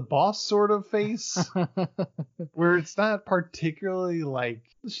Who's the Boss sort of face. Where it's not particularly like...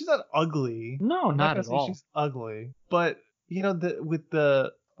 She's not ugly. No, not at all. She's ugly. But...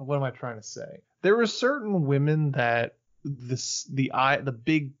 what am I trying to say? There are certain women that the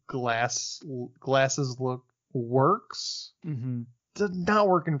big glasses look works. Mm-hmm. It's not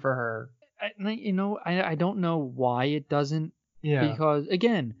working for her. I don't know why it doesn't. Yeah. Because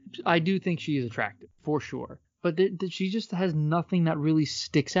again, I do think she is attractive for sure, but she just has nothing that really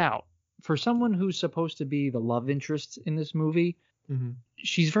sticks out. For someone who's supposed to be the love interest in this movie,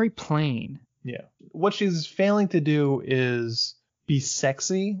 she's very plain. Yeah. What she's failing to do is be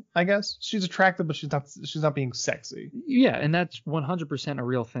sexy, I guess. She's attractive, but she's not being sexy. Yeah, and that's 100% a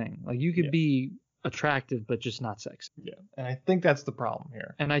real thing. Like you could be attractive but just not sexy. Yeah. And I think that's the problem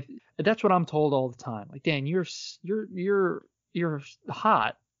here. And that's what I'm told all the time. Like, Dan, you're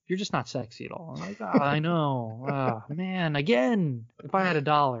hot. You're just not sexy at all. I'm like, I know. Man, again, if I had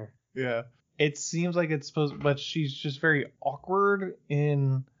 $1. Yeah. It seems like it's supposed, but she's just very awkward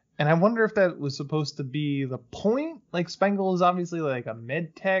and I wonder if that was supposed to be the point. Like Spangle is obviously like a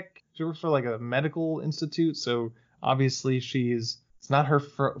med tech. She works for like a medical institute, so obviously it's not her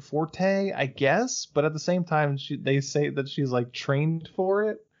forte, I guess. But at the same time, they say that she's like trained for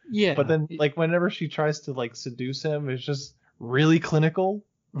it. Yeah. But then like whenever she tries to like seduce him, it's just really clinical.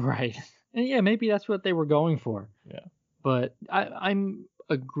 Right. And yeah, maybe that's what they were going for. Yeah. But I'm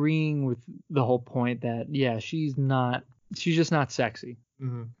agreeing with the whole point that she's just not sexy.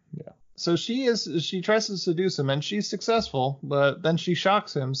 Mm-hmm. Yeah. So she tries to seduce him and she's successful, but then she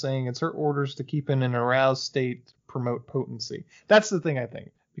shocks him saying it's her orders to keep in an aroused state to promote potency. That's the thing I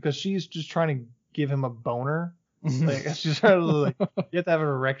think, because she's just trying to give him a boner. Like she's trying to like you have to have an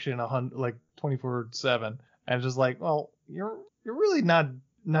erection 24/7, and just like, well, you're really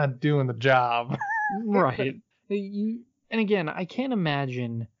not doing the job. Right. And again, I can't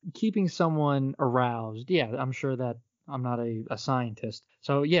imagine keeping someone aroused. Yeah, I'm sure that I'm not a scientist.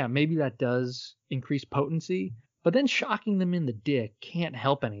 So yeah, maybe that does increase potency, but then shocking them in the dick can't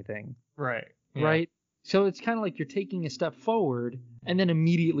help anything. Right. Yeah. Right? So it's kind of like you're taking a step forward and then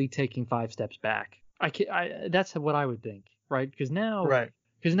immediately taking 5 steps back. That's what I would think, right? Because now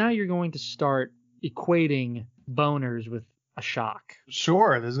you're going to start equating boners with a shock.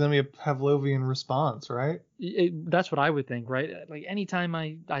 Sure, there's going to be a Pavlovian response, right? That's what I would think, right? Like anytime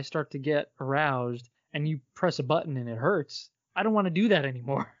I start to get aroused and you press a button and it hurts, I don't want to do that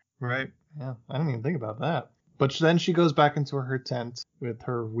anymore. Right. Yeah, I didn't even think about that. But then she goes back into her tent with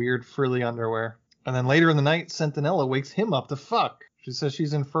her weird frilly underwear. And then later in the night, Sentinella wakes him up to fuck. She says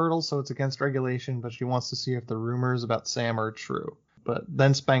she's infertile, so it's against regulation, but she wants to see if the rumors about Sam are true. But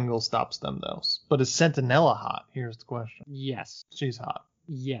then Spangle stops them, though. But is Sentinella hot? Here's the question. Yes. She's hot.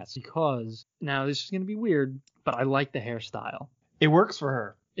 Yes, because now this is going to be weird, but I like the hairstyle. It works for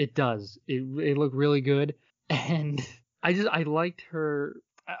her. It does. It looked really good, and I liked her.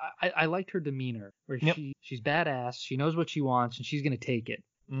 I liked her demeanor, where she's badass. She knows what she wants, and she's going to take it.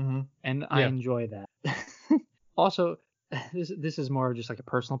 Mm-hmm. And I enjoy that. Also, this is more just like a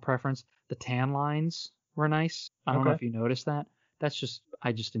personal preference. The tan lines were nice. I don't know if you noticed that.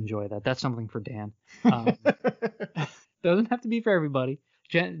 I just enjoy that. That's something for Dan. Doesn't have to be for everybody.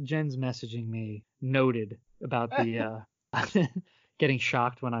 Jen's messaging me noted about the getting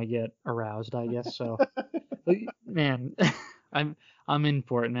shocked when I get aroused, I guess. So, man, I'm in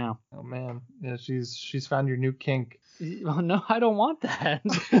for it now. Oh man, yeah, she's found your new kink. Oh, no, I don't want that.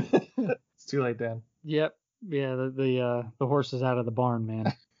 It's too late, Dan. Yep. Yeah, the horse is out of the barn,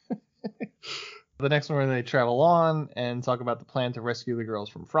 man. The next one, they travel on and talk about the plan to rescue the girls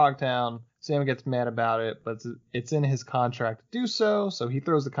from Frogtown. Sam gets mad about it, but it's in his contract to do so, so he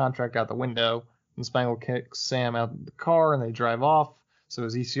throws the contract out the window, and Spangle kicks Sam out of the car, and they drive off. So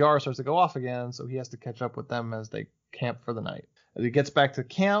his ECR starts to go off again, so he has to catch up with them as they camp for the night. As he gets back to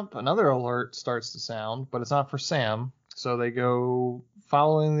camp, another alert starts to sound, but it's not for Sam, so they go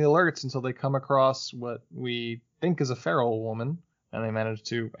following the alerts until they come across what we think is a feral woman, and they manage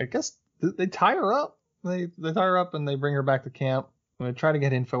to, I guess, they tie her up. They tie her up and they bring her back to camp. And they try to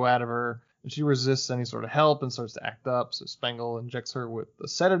get info out of her, and she resists any sort of help and starts to act up. So Spangle injects her with a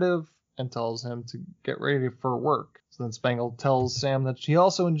sedative and tells him to get ready for work. So then Spangle tells Sam that she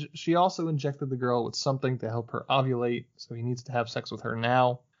also injected the girl with something to help her ovulate, so he needs to have sex with her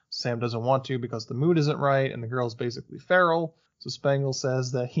now. Sam doesn't want to because the mood isn't right and the girl's basically feral. So Spangle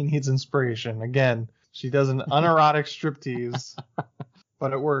says that he needs inspiration. Again, she does an unerotic striptease,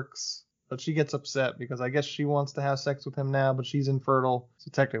 but it works. But she gets upset because I guess she wants to have sex with him now, but she's infertile,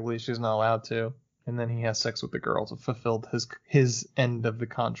 so technically she's not allowed to. And then he has sex with the girl to fulfill his end of the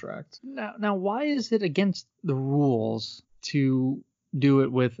contract. Now, why is it against the rules to do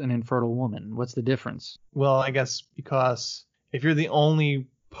it with an infertile woman? What's the difference? Well, I guess because if you're the only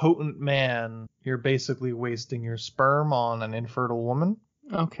potent man, you're basically wasting your sperm on an infertile woman.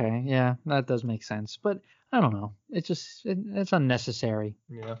 Okay, yeah, that does make sense. But I don't know. It's unnecessary.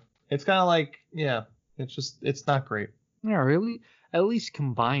 Yeah. It's kind of like, it's not great. Yeah, really. At least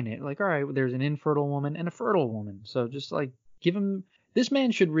combine it. Like, all right, there's an infertile woman and a fertile woman. So just like give him. This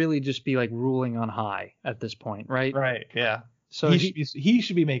man should really just be like ruling on high at this point, right? Right. Yeah. So he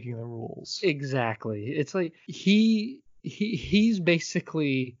should be making the rules. Exactly. It's like he's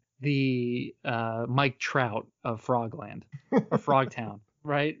basically the Mike Trout of Frogland or Frogtown,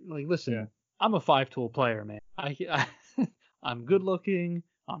 right? Like, listen, I'm a 5-tool player, man. I'm good looking.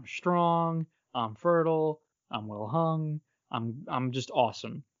 I'm strong, I'm fertile, I'm well hung, I'm just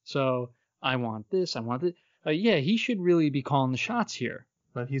awesome. So I want this, I want this. He should really be calling the shots here.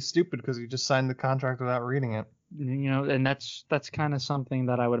 But he's stupid because he just signed the contract without reading it. And that's kind of something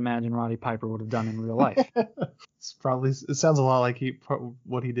that I would imagine Roddy Piper would have done in real life. It sounds a lot like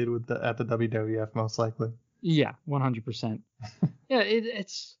what he did at the WWF, most likely. Yeah, 100%. Yeah,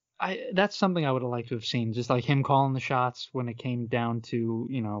 that's something I would have liked to have seen, just like him calling the shots when it came down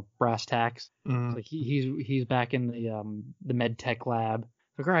to, brass tacks. Mm-hmm. Like he's back in the med tech lab.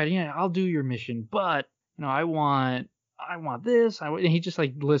 Like, all right, I'll do your mission, but I want this. And he just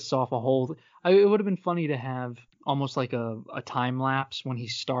like lists off a whole. It would have been funny to have almost like a time lapse when he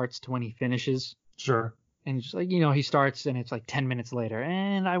starts to when he finishes. Sure. And just like he starts and it's like 10 minutes later,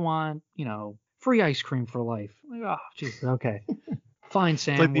 and I want free ice cream for life. Like, oh, jeez, okay. Fine,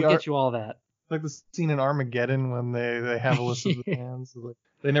 Sam, like we'll get you all that. Like the scene in Armageddon when they have a list of the fans. Like,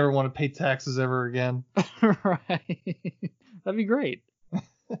 they never want to pay taxes ever again. Right. That'd be great.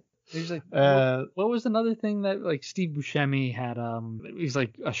 He's like, what was another thing that like Steve Buscemi had? He's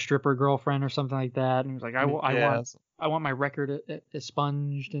like a stripper girlfriend or something like that. And he was like, I want my record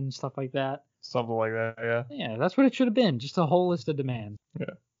expunged and stuff like that. Something like that, yeah. Yeah, that's what it should have been. Just a whole list of demands.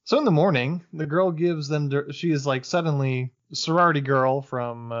 Yeah. So in the morning, the girl gives them. She is like suddenly a sorority girl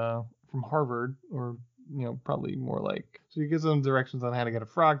from Harvard, or probably more like. She gives them directions on how to get to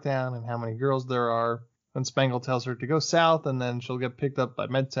Frogtown and how many girls there are. And Spangle tells her to go south, and then she'll get picked up by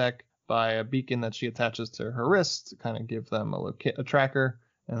MedTech by a beacon that she attaches to her wrist to kind of give them a tracker.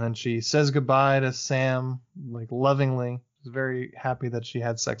 And then she says goodbye to Sam, like lovingly. She's very happy that she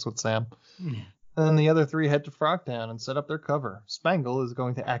had sex with Sam. Yeah. And then the other three head to Frogtown and set up their cover. Spangle is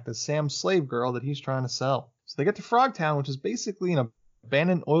going to act as Sam's slave girl that he's trying to sell. So they get to Frogtown, which is basically an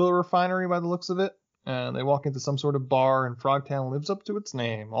abandoned oil refinery by the looks of it. And they walk into some sort of bar, and Frogtown lives up to its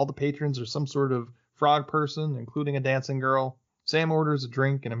name. All the patrons are some sort of frog person, including a dancing girl. Sam orders a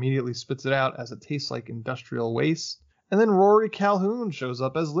drink and immediately spits it out as it tastes like industrial waste. And then Rory Calhoun shows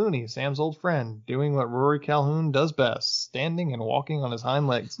up as Looney, Sam's old friend, doing what Rory Calhoun does best, standing and walking on his hind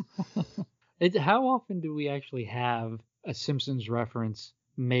legs. How often do we actually have a Simpsons reference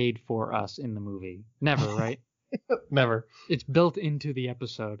made for us in the movie? Never, right? Never. It's built into the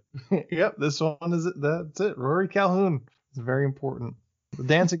episode. Yep, this one is it. That's it. Rory Calhoun. It's very important. The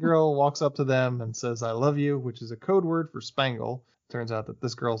dancing girl walks up to them and says, "I love you," which is a code word for Spangle. Turns out that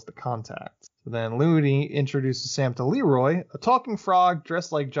this girl's the contact. So then Looney introduces Sam to Leroy, a talking frog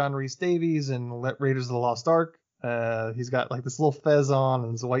dressed like John Rhys Davies in Raiders of the Lost Ark. He's got like this little fez on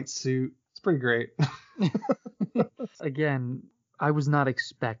and his white suit. It's pretty great. Again, I was not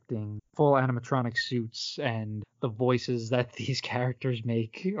expecting full animatronic suits, and the voices that these characters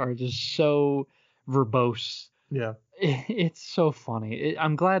make are just so verbose. Yeah. It's so funny.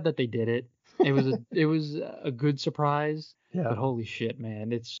 I'm glad that they did it. It was a good surprise. Yeah. But holy shit,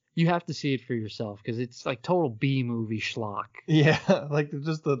 man. You have to see it for yourself because it's like total B-movie schlock. Yeah, like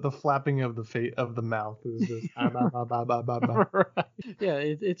just the flapping of the mouth is just Right. Yeah,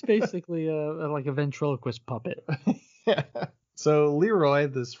 it's basically like a ventriloquist puppet. Yeah. So Leroy,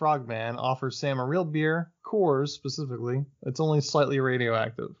 this frogman, offers Sam a real beer, Coors specifically. It's only slightly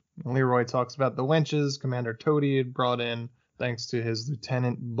radioactive. And Leroy talks about the wenches Commander Toady had brought in thanks to his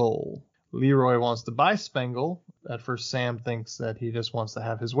Lieutenant Bull. Leroy wants to buy Spangle. At first, Sam thinks that he just wants to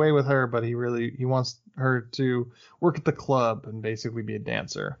have his way with her, but he wants her to work at the club and basically be a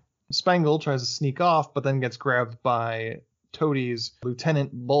dancer. Spangle tries to sneak off, but then gets grabbed by Toadie's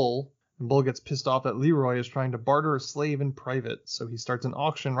Lieutenant Bull. And Bull gets pissed off that Leroy is trying to barter a slave in private, so he starts an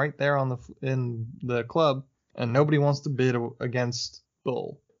auction right there in the club, and nobody wants to bid against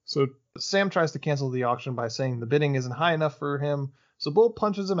Bull. So Sam tries to cancel the auction by saying the bidding isn't high enough for him. So Bull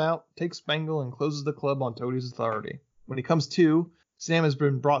punches him out, takes Spangle, and closes the club on Toadie's authority. When he comes to, Sam has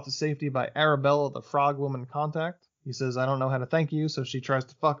been brought to safety by Arabella, the frog woman contact. He says, "I don't know how to thank you," so she tries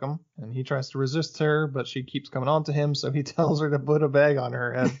to fuck him. And he tries to resist her, but she keeps coming on to him, so he tells her to put a bag on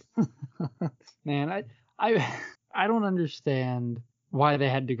her head. Man, I don't understand why they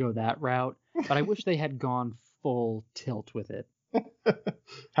had to go that route, but I wish they had gone full tilt with it.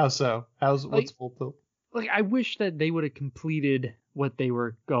 How so? What's full tilt? Like, I wish that they would have completed what they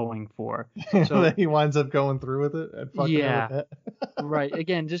were going for. So that he winds up going through with it and fucking her with it. Right.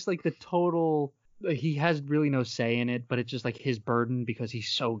 Again, just like the total, he has really no say in it, but it's just like his burden because he's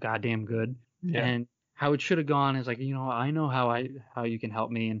so goddamn good. Yeah. And how it should have gone is like, I know how you can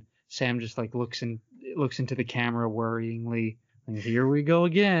help me. And Sam just like looks into the camera worryingly. And here we go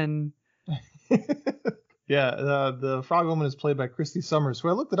again. Yeah, the frog woman is played by Christy Summers, who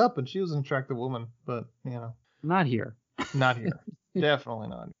I looked it up, and she was an attractive woman, but, Not here. Not here. Definitely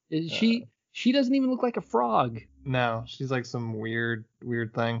not. She doesn't even look like a frog. No, she's like some weird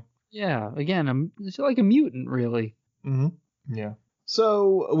thing. Yeah, again, it's like a mutant, really. Mm-hmm. Yeah.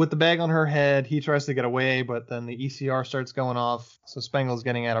 So, with the bag on her head, he tries to get away, but then the ECR starts going off, so Spangle's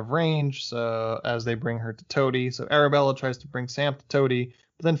getting out of range, so as they bring her to Toady. So Arabella tries to bring Sam to Toady,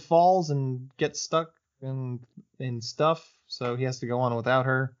 but then falls and gets stuck in stuff, so he has to go on without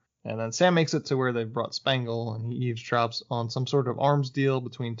her. And then Sam makes it to where they've brought Spangle, and he eavesdrops on some sort of arms deal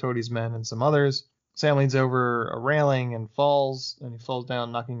between Toadie's men and some others. Sam leans over a railing and falls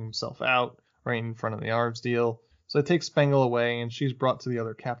down, knocking himself out right in front of the arms deal. So they take Spangle away, and she's brought to the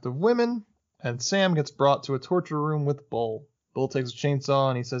other captive women, and Sam gets brought to a torture room with Bull. Bull takes a chainsaw,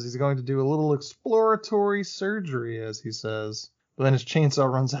 and he says he's going to do a little exploratory surgery, as he says. But then his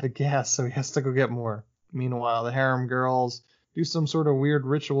chainsaw runs out of gas, so he has to go get more. Meanwhile, the harem girls do some sort of weird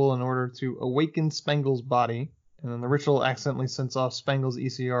ritual in order to awaken Spangle's body, and then the ritual accidentally sends off Spangle's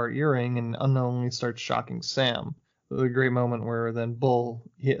ECR earring and unknowingly starts shocking Sam. A great moment where then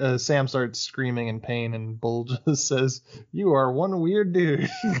Sam starts screaming in pain, and Bull just says, "You are one weird dude."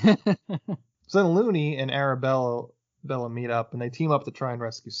 So then Looney and Arabella meet up, and they team up to try and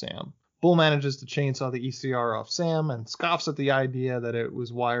rescue Sam. Bull manages to chainsaw the ECR off Sam and scoffs at the idea that it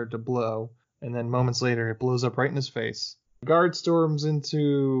was wired to blow, and then moments later it blows up right in his face. The guard storms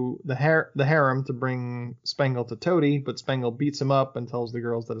into the harem to bring Spangle to Toady, but Spangle beats him up and tells the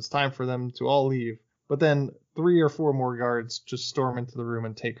girls that it's time for them to all leave. But then 3 or 4 more guards just storm into the room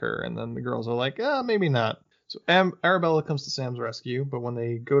and take her, and then the girls are like, maybe not. So Arabella comes to Sam's rescue, but when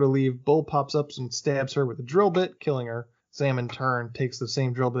they go to leave, Bull pops up and stabs her with a drill bit, killing her. Sam, in turn, takes the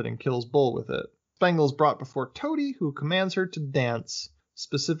same drill bit and kills Bull with it. Spangle's brought before Toady, who commands her to dance,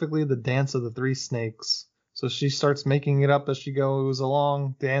 specifically the dance of the 3 snakes. So she starts making it up as she goes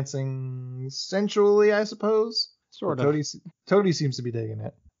along, dancing sensually, I suppose. Sort But of. Toady seems to be digging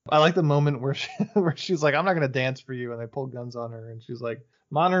it. I like the moment where where she's like, I'm not going to dance for you. And they pull guns on her. And she's like,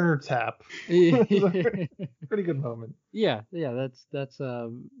 monitor tap. Pretty good moment. Yeah.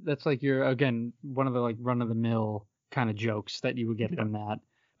 That's like your, again, one of the like run of the mill kind of jokes that you would get from that.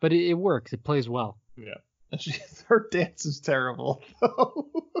 But it works. It plays well. Yeah. And her dance is terrible.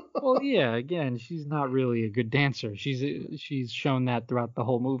 Well, yeah, again, she's not really a good dancer. She's shown that throughout the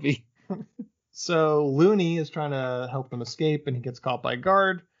whole movie. So Looney is trying to help them escape, and he gets caught by a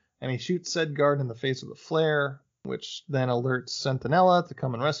guard, and he shoots said guard in the face with a flare, which then alerts Centinella to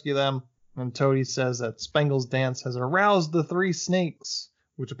come and rescue them. And Toady says that Spangle's dance has aroused the 3 snakes,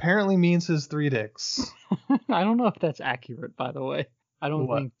 which apparently means his 3 dicks. I don't know if that's accurate, by the way. I don't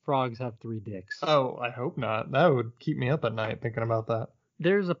What? think frogs have 3 dicks. Oh, I hope not. That would keep me up at night thinking about that.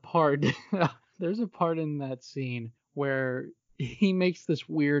 There's a part in that scene where he makes this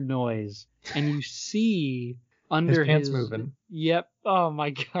weird noise and you see under His pants moving. Yep. Oh my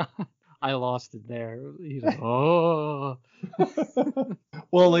god. I lost it there. He's like, oh.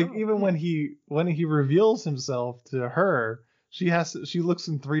 Well, like even when he reveals himself to her, she looks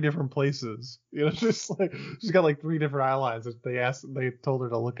in 3 different places. You know, just like she's got like 3 different eye lines that they told her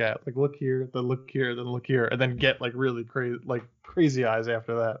to look at. Like look here, then look here, then look here, and then get like really crazy eyes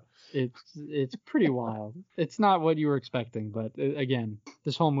after that. It's pretty wild. It's not what you were expecting, but again,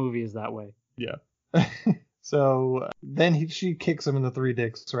 this whole movie is that way. Yeah. So then she kicks him in the 3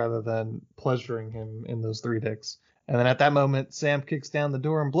 dicks rather than pleasuring him in those 3 dicks. And then at that moment, Sam kicks down the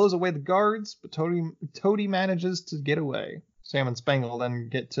door and blows away the guards, but Toady manages to get away. Sam and Spangle then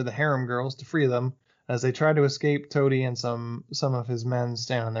get to the harem girls to free them. As they try to escape, Toady and some of his men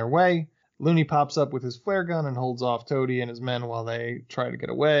stand in their way. Looney pops up with his flare gun and holds off Toady and his men while they try to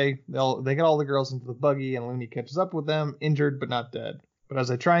get away. They get all the girls into the buggy, and Looney catches up with them, injured but not dead. But as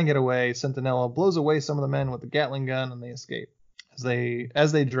they try and get away, Centinella blows away some of the men with the Gatling gun, and they escape.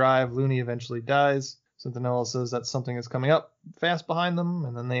 As they drive, Looney eventually dies. Centinella says that something is coming up fast behind them,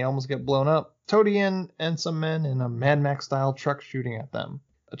 and then they almost get blown up. Toady and some men in a Mad Max-style truck shooting at them.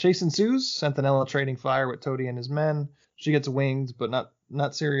 A chase ensues, Centinella trading fire with Toady and his men. She gets winged, but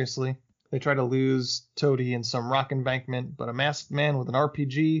not seriously. They try to lose Toady in some rock embankment, but a masked man with an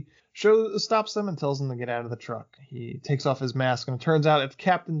RPG stops them and tells them to get out of the truck. He takes off his mask, and it turns out it's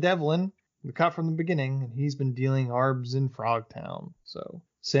Captain Devlin, the cop from the beginning, and he's been dealing arbs in Frogtown. So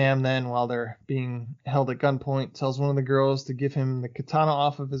Sam then, while they're being held at gunpoint, tells one of the girls to give him the katana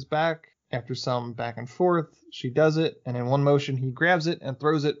off of his back. After some back and forth, she does it, and in one motion, he grabs it and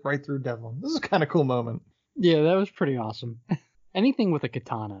throws it right through Devlin. This is a kind of cool moment. Yeah, that was pretty awesome. Anything with a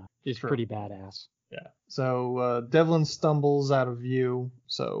katana is pretty badass. Yeah. So Devlin stumbles out of view.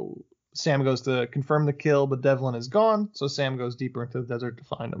 So Sam goes to confirm the kill, but Devlin is gone. So Sam goes deeper into the desert to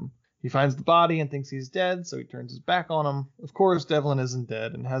find him. He finds the body and thinks he's dead, so he turns his back on him. Of course, Devlin isn't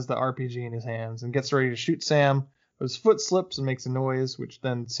dead and has the RPG in his hands and gets ready to shoot Sam. But his foot slips and makes a noise, which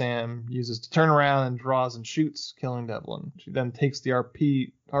then Sam uses to turn around and draws and shoots, killing Devlin. She then takes the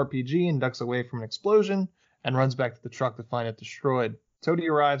RPG and ducks away from an explosion and runs back to the truck to find it destroyed. Toady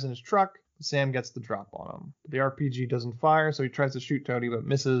arrives in his truck. Sam gets the drop on him. But the RPG doesn't fire, so he tries to shoot Toady but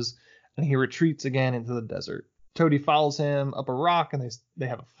misses, and he retreats again into the desert. Toady follows him up a rock, and they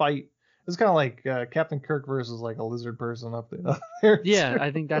have a fight. It's kind of like Captain Kirk versus like a lizard person up there. Yeah,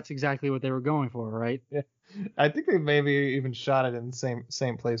 I think that's exactly what they were going for, right? Yeah. I think they maybe even shot it in the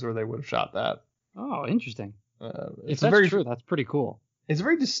same place where they would have shot that. Oh, interesting. If that's true, that's pretty cool. It's a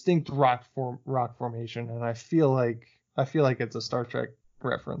very distinct rock formation, and I feel like it's a Star Trek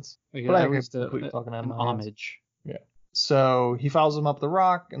reference. Okay, but I was talking out of an my homage. Yeah. So he follows him up the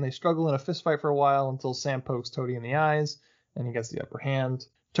rock, and they struggle in a fist fight for a while until Sam pokes Toady in the eyes, and he gets the upper hand.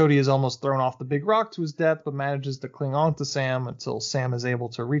 Toady is almost thrown off the big rock to his death, but manages to cling on to Sam until Sam is able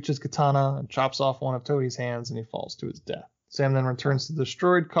to reach his katana and chops off one of Toady's hands, and he falls to his death. Sam then returns to the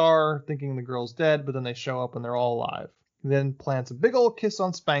destroyed car, thinking the girl's dead, but then they show up and they're all alive. He then plants a big old kiss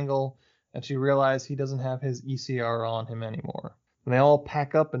on Spangle, and she realizes he doesn't have his ECR on him anymore. And they all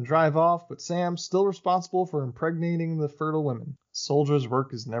pack up and drive off, but Sam's still responsible for impregnating the fertile women. Soldier's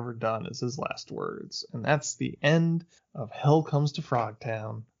work is never done is his last words. And that's the end of Hell Comes to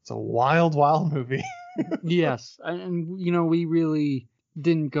Frogtown. It's a wild, wild movie. Yes. And, we really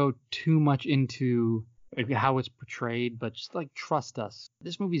didn't go too much into how it's portrayed, but just trust us.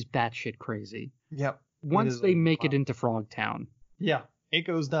 This movie's batshit crazy. Yep. Once they make it into Frogtown. Yeah. It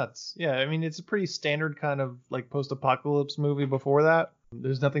goes nuts. Yeah, I mean, it's a pretty standard kind of post-apocalypse movie before that.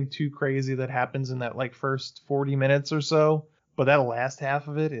 There's nothing too crazy that happens in that first 40 minutes or so, but that last half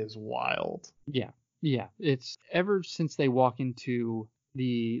of it is wild. Yeah. Yeah, it's ever since they walk into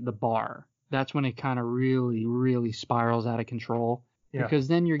the bar, that's when it kind of really, really spirals out of control. Yeah. Because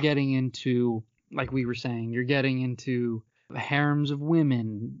then you're getting into, like we were saying, you're getting into harems of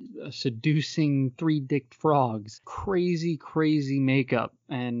women, seducing three-dicked frogs, crazy, crazy makeup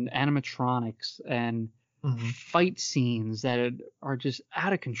and animatronics and fight scenes that are just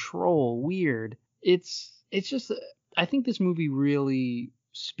out of control, weird. It's just, I think this movie really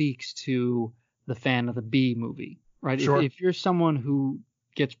speaks to the fan of the B movie, right? Sure. If you're someone who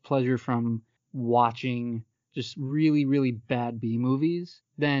gets pleasure from watching just really, really bad B movies,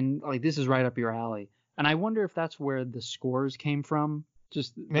 then like this is right up your alley. And I wonder if that's where the scores came from.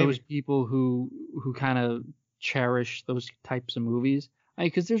 Just those people who kind of cherish those types of movies.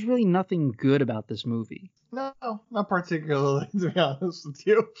 Because there's really nothing good about this movie. No, not particularly, to be honest with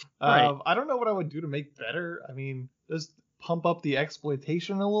you. Right. I don't know what I would do to make better. I mean, just pump up the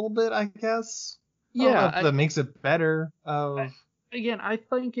exploitation a little bit, I guess. I don't know if that makes it better. Again, I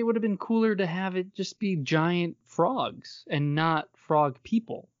think it would have been cooler to have it just be giant frogs and not frog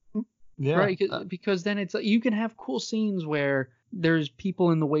people. Yeah. Right? Because then it's you can have cool scenes where there's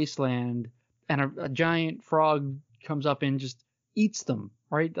people in the wasteland and a giant frog comes up and just eats them,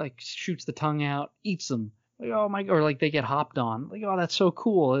 right? Like shoots the tongue out, eats them. Like, oh my, or like they get hopped on. Like, oh, that's so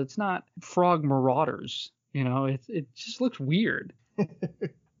cool. It's not frog marauders, you know. It just looks weird.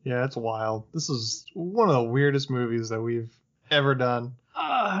 Yeah, it's wild. This is one of the weirdest movies that we've ever done.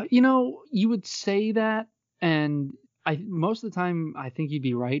 You know, you would say that, and most of the time I think you'd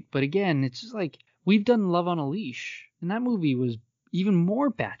be right. But again, it's just like we've done Love on a Leash, and that movie was even more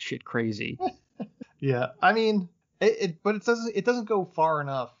batshit crazy. Yeah, I mean, but it doesn't go far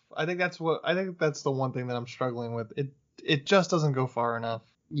enough. I think that's the one thing that I'm struggling with. It just doesn't go far enough.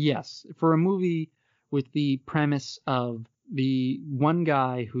 Yes, for a movie with the premise of the one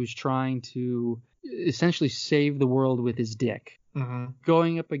guy who's trying to essentially save the world with his dick,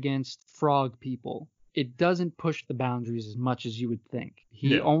 going up against frog people, it doesn't push the boundaries as much as you would think.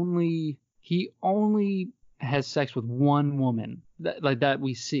 He only has sex with one woman that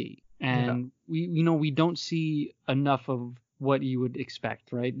we see, and we don't see enough of what you would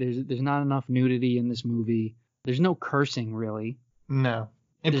expect, right? There's not enough nudity in this movie. There's no cursing really. No,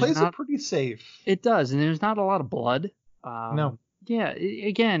 it plays it pretty safe. It does, and there's not a lot of blood. No. Yeah,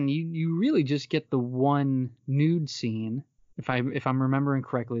 again, you really just get the one nude scene. If I'm remembering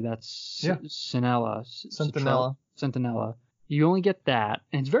correctly, that's Centinella. You only get that,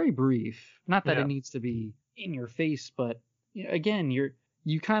 and it's very brief. Not that it needs to be in your face, but again,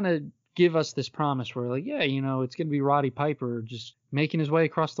 you kind of give us this promise where like, it's gonna be Roddy Piper just making his way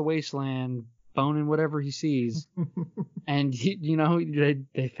across the wasteland, boning whatever he sees, and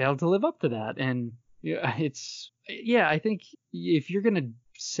they failed to live up to that, and I think if you're gonna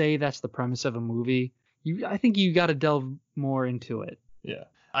say that's the premise of a movie, I think you got to delve more into it. Yeah,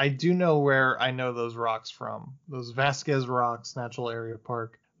 I do know where I know those rocks from. Those Vasquez Rocks Natural Area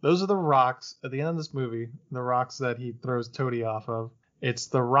Park. Those are the rocks at the end of this movie. The rocks that he throws Toady off of. It's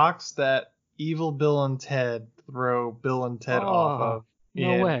the rocks that Evil Bill and Ted throw Bill and Ted off of.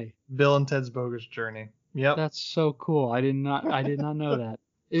 No way. Bill and Ted's Bogus Journey. Yep. That's so cool. I did not know that.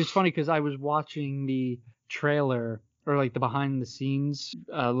 It was funny because I was watching the trailer or like the behind the scenes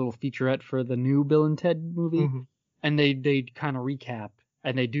little featurette for the new Bill and Ted movie, and they kind of recap,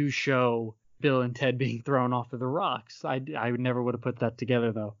 and they do show Bill and Ted being thrown off of the rocks. I never would have put that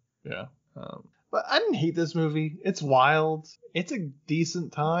together though. Yeah. But I didn't hate this movie. It's wild. It's a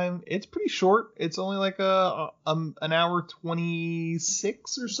decent time. It's pretty short. It's only like an hour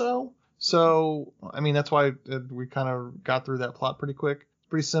 26 or so. So, I mean, that's why we kind of got through that plot pretty quick. It's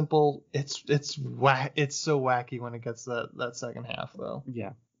pretty simple. It's so wacky when it gets that second half, though.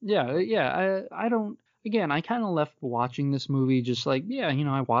 Yeah. I don't. Again, I kind of left watching this movie just like,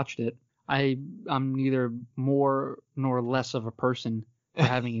 I watched it. I'm neither more nor less of a person for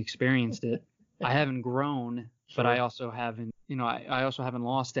having experienced it. I haven't grown, but I also haven't, I also haven't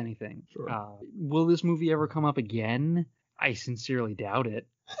lost anything. Sure. Will this movie ever come up again? I sincerely doubt it.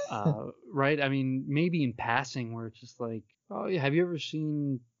 Right? I mean, maybe in passing where it's just like, oh yeah, have you ever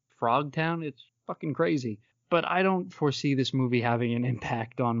seen Frogtown? It's fucking crazy. But I don't foresee this movie having an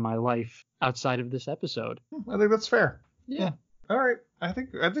impact on my life outside of this episode. I think that's fair. Yeah. All right. I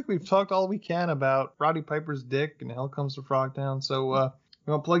think we've talked all we can about Roddy Piper's dick and Hell Comes to Frogtown. So, you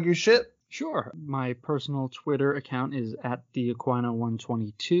want to plug your shit? Sure. My personal Twitter account is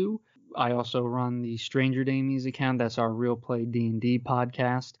 @theaquino122. I also run the Stranger Damies account. That's our Real Play D&D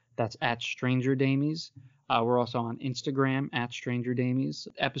podcast. That's @StrangerDamies. We're also on Instagram @StrangerDamies.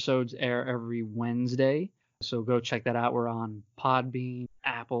 Episodes air every Wednesday. So go check that out. We're on Podbean,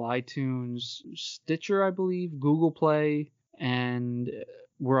 Apple iTunes, Stitcher, I believe, Google Play, and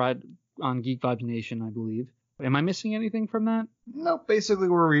we're on Geek Vibes Nation, I believe. Am I missing anything from that? No, basically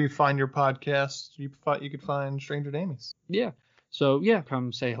where you find your podcast, you could find Stranger Damies. Yeah. So yeah,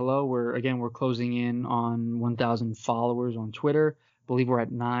 come say hello. We're closing in on 1,000 followers on Twitter. I believe we're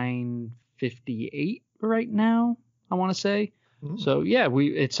at 958 right now, I want to say. So yeah,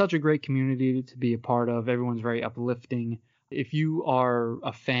 it's such a great community to be a part of. Everyone's very uplifting. If you are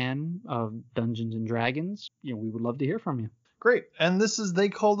a fan of Dungeons and Dragons, we would love to hear from you. Great. And this is They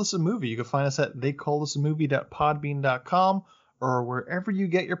Call This a Movie. You can find us at theycallthisamovie.podbean.com or wherever you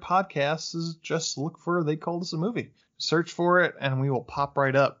get your podcasts. Just look for They Call This a Movie. Search for it and we will pop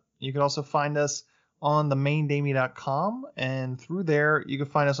right up. You can also find us on themaindamie.com, and through there you can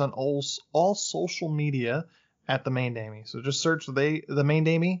find us on all social media at The Main Damie. So just search The Main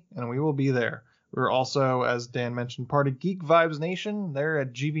Damie and we will be there. We're also, as Dan mentioned, part of Geek Vibes Nation. They're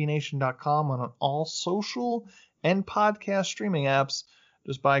at gvnation.com on all social and podcast streaming apps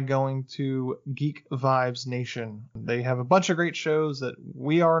just by going to Geek Vibes Nation. They have a bunch of great shows that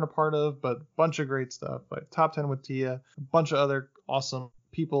we aren't a part of, but a bunch of great stuff like Top 10 with Tia, a bunch of other awesome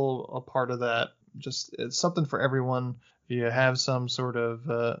people a part of that. Just it's something for everyone. If you have some sort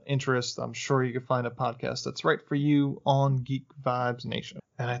of interest, I'm sure you can find a podcast that's right for you on Geek Vibes Nation.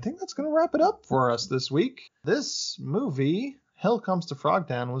 And I think that's going to wrap it up for us this week. This movie, Hell Comes to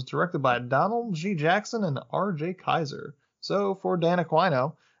Frogtown, was directed by Donald G. Jackson and R.J. Kaiser. So for Dan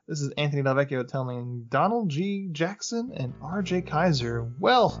Aquino, this is Anthony Delvecchio telling Donald G. Jackson and R.J. Kaiser,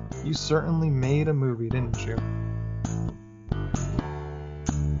 well, you certainly made a movie, didn't you?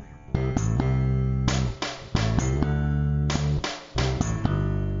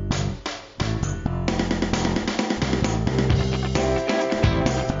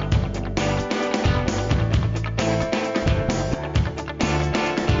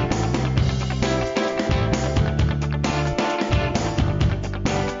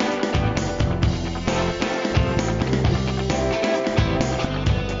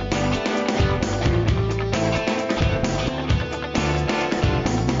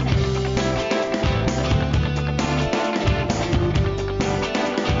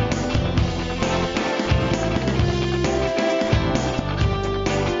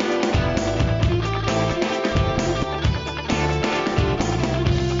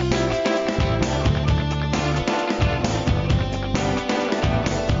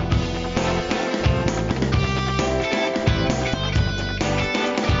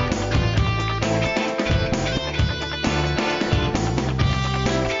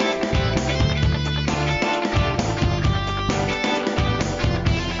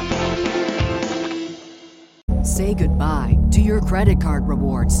 Say goodbye to your credit card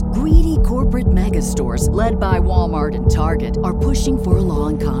rewards. Greedy corporate mega stores, led by Walmart and Target, are pushing for a law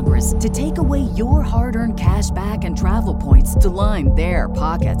in Congress to take away your hard-earned cash back and travel points to line their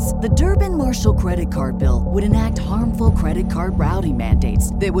pockets. The Durbin-Marshall credit card bill would enact harmful credit card routing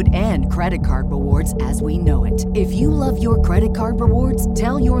mandates that would end credit card rewards as we know it. If you love your credit card rewards,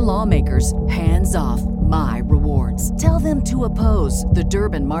 tell your lawmakers, hands off my rewards. Tell them to oppose the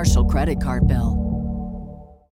Durbin-Marshall credit card bill.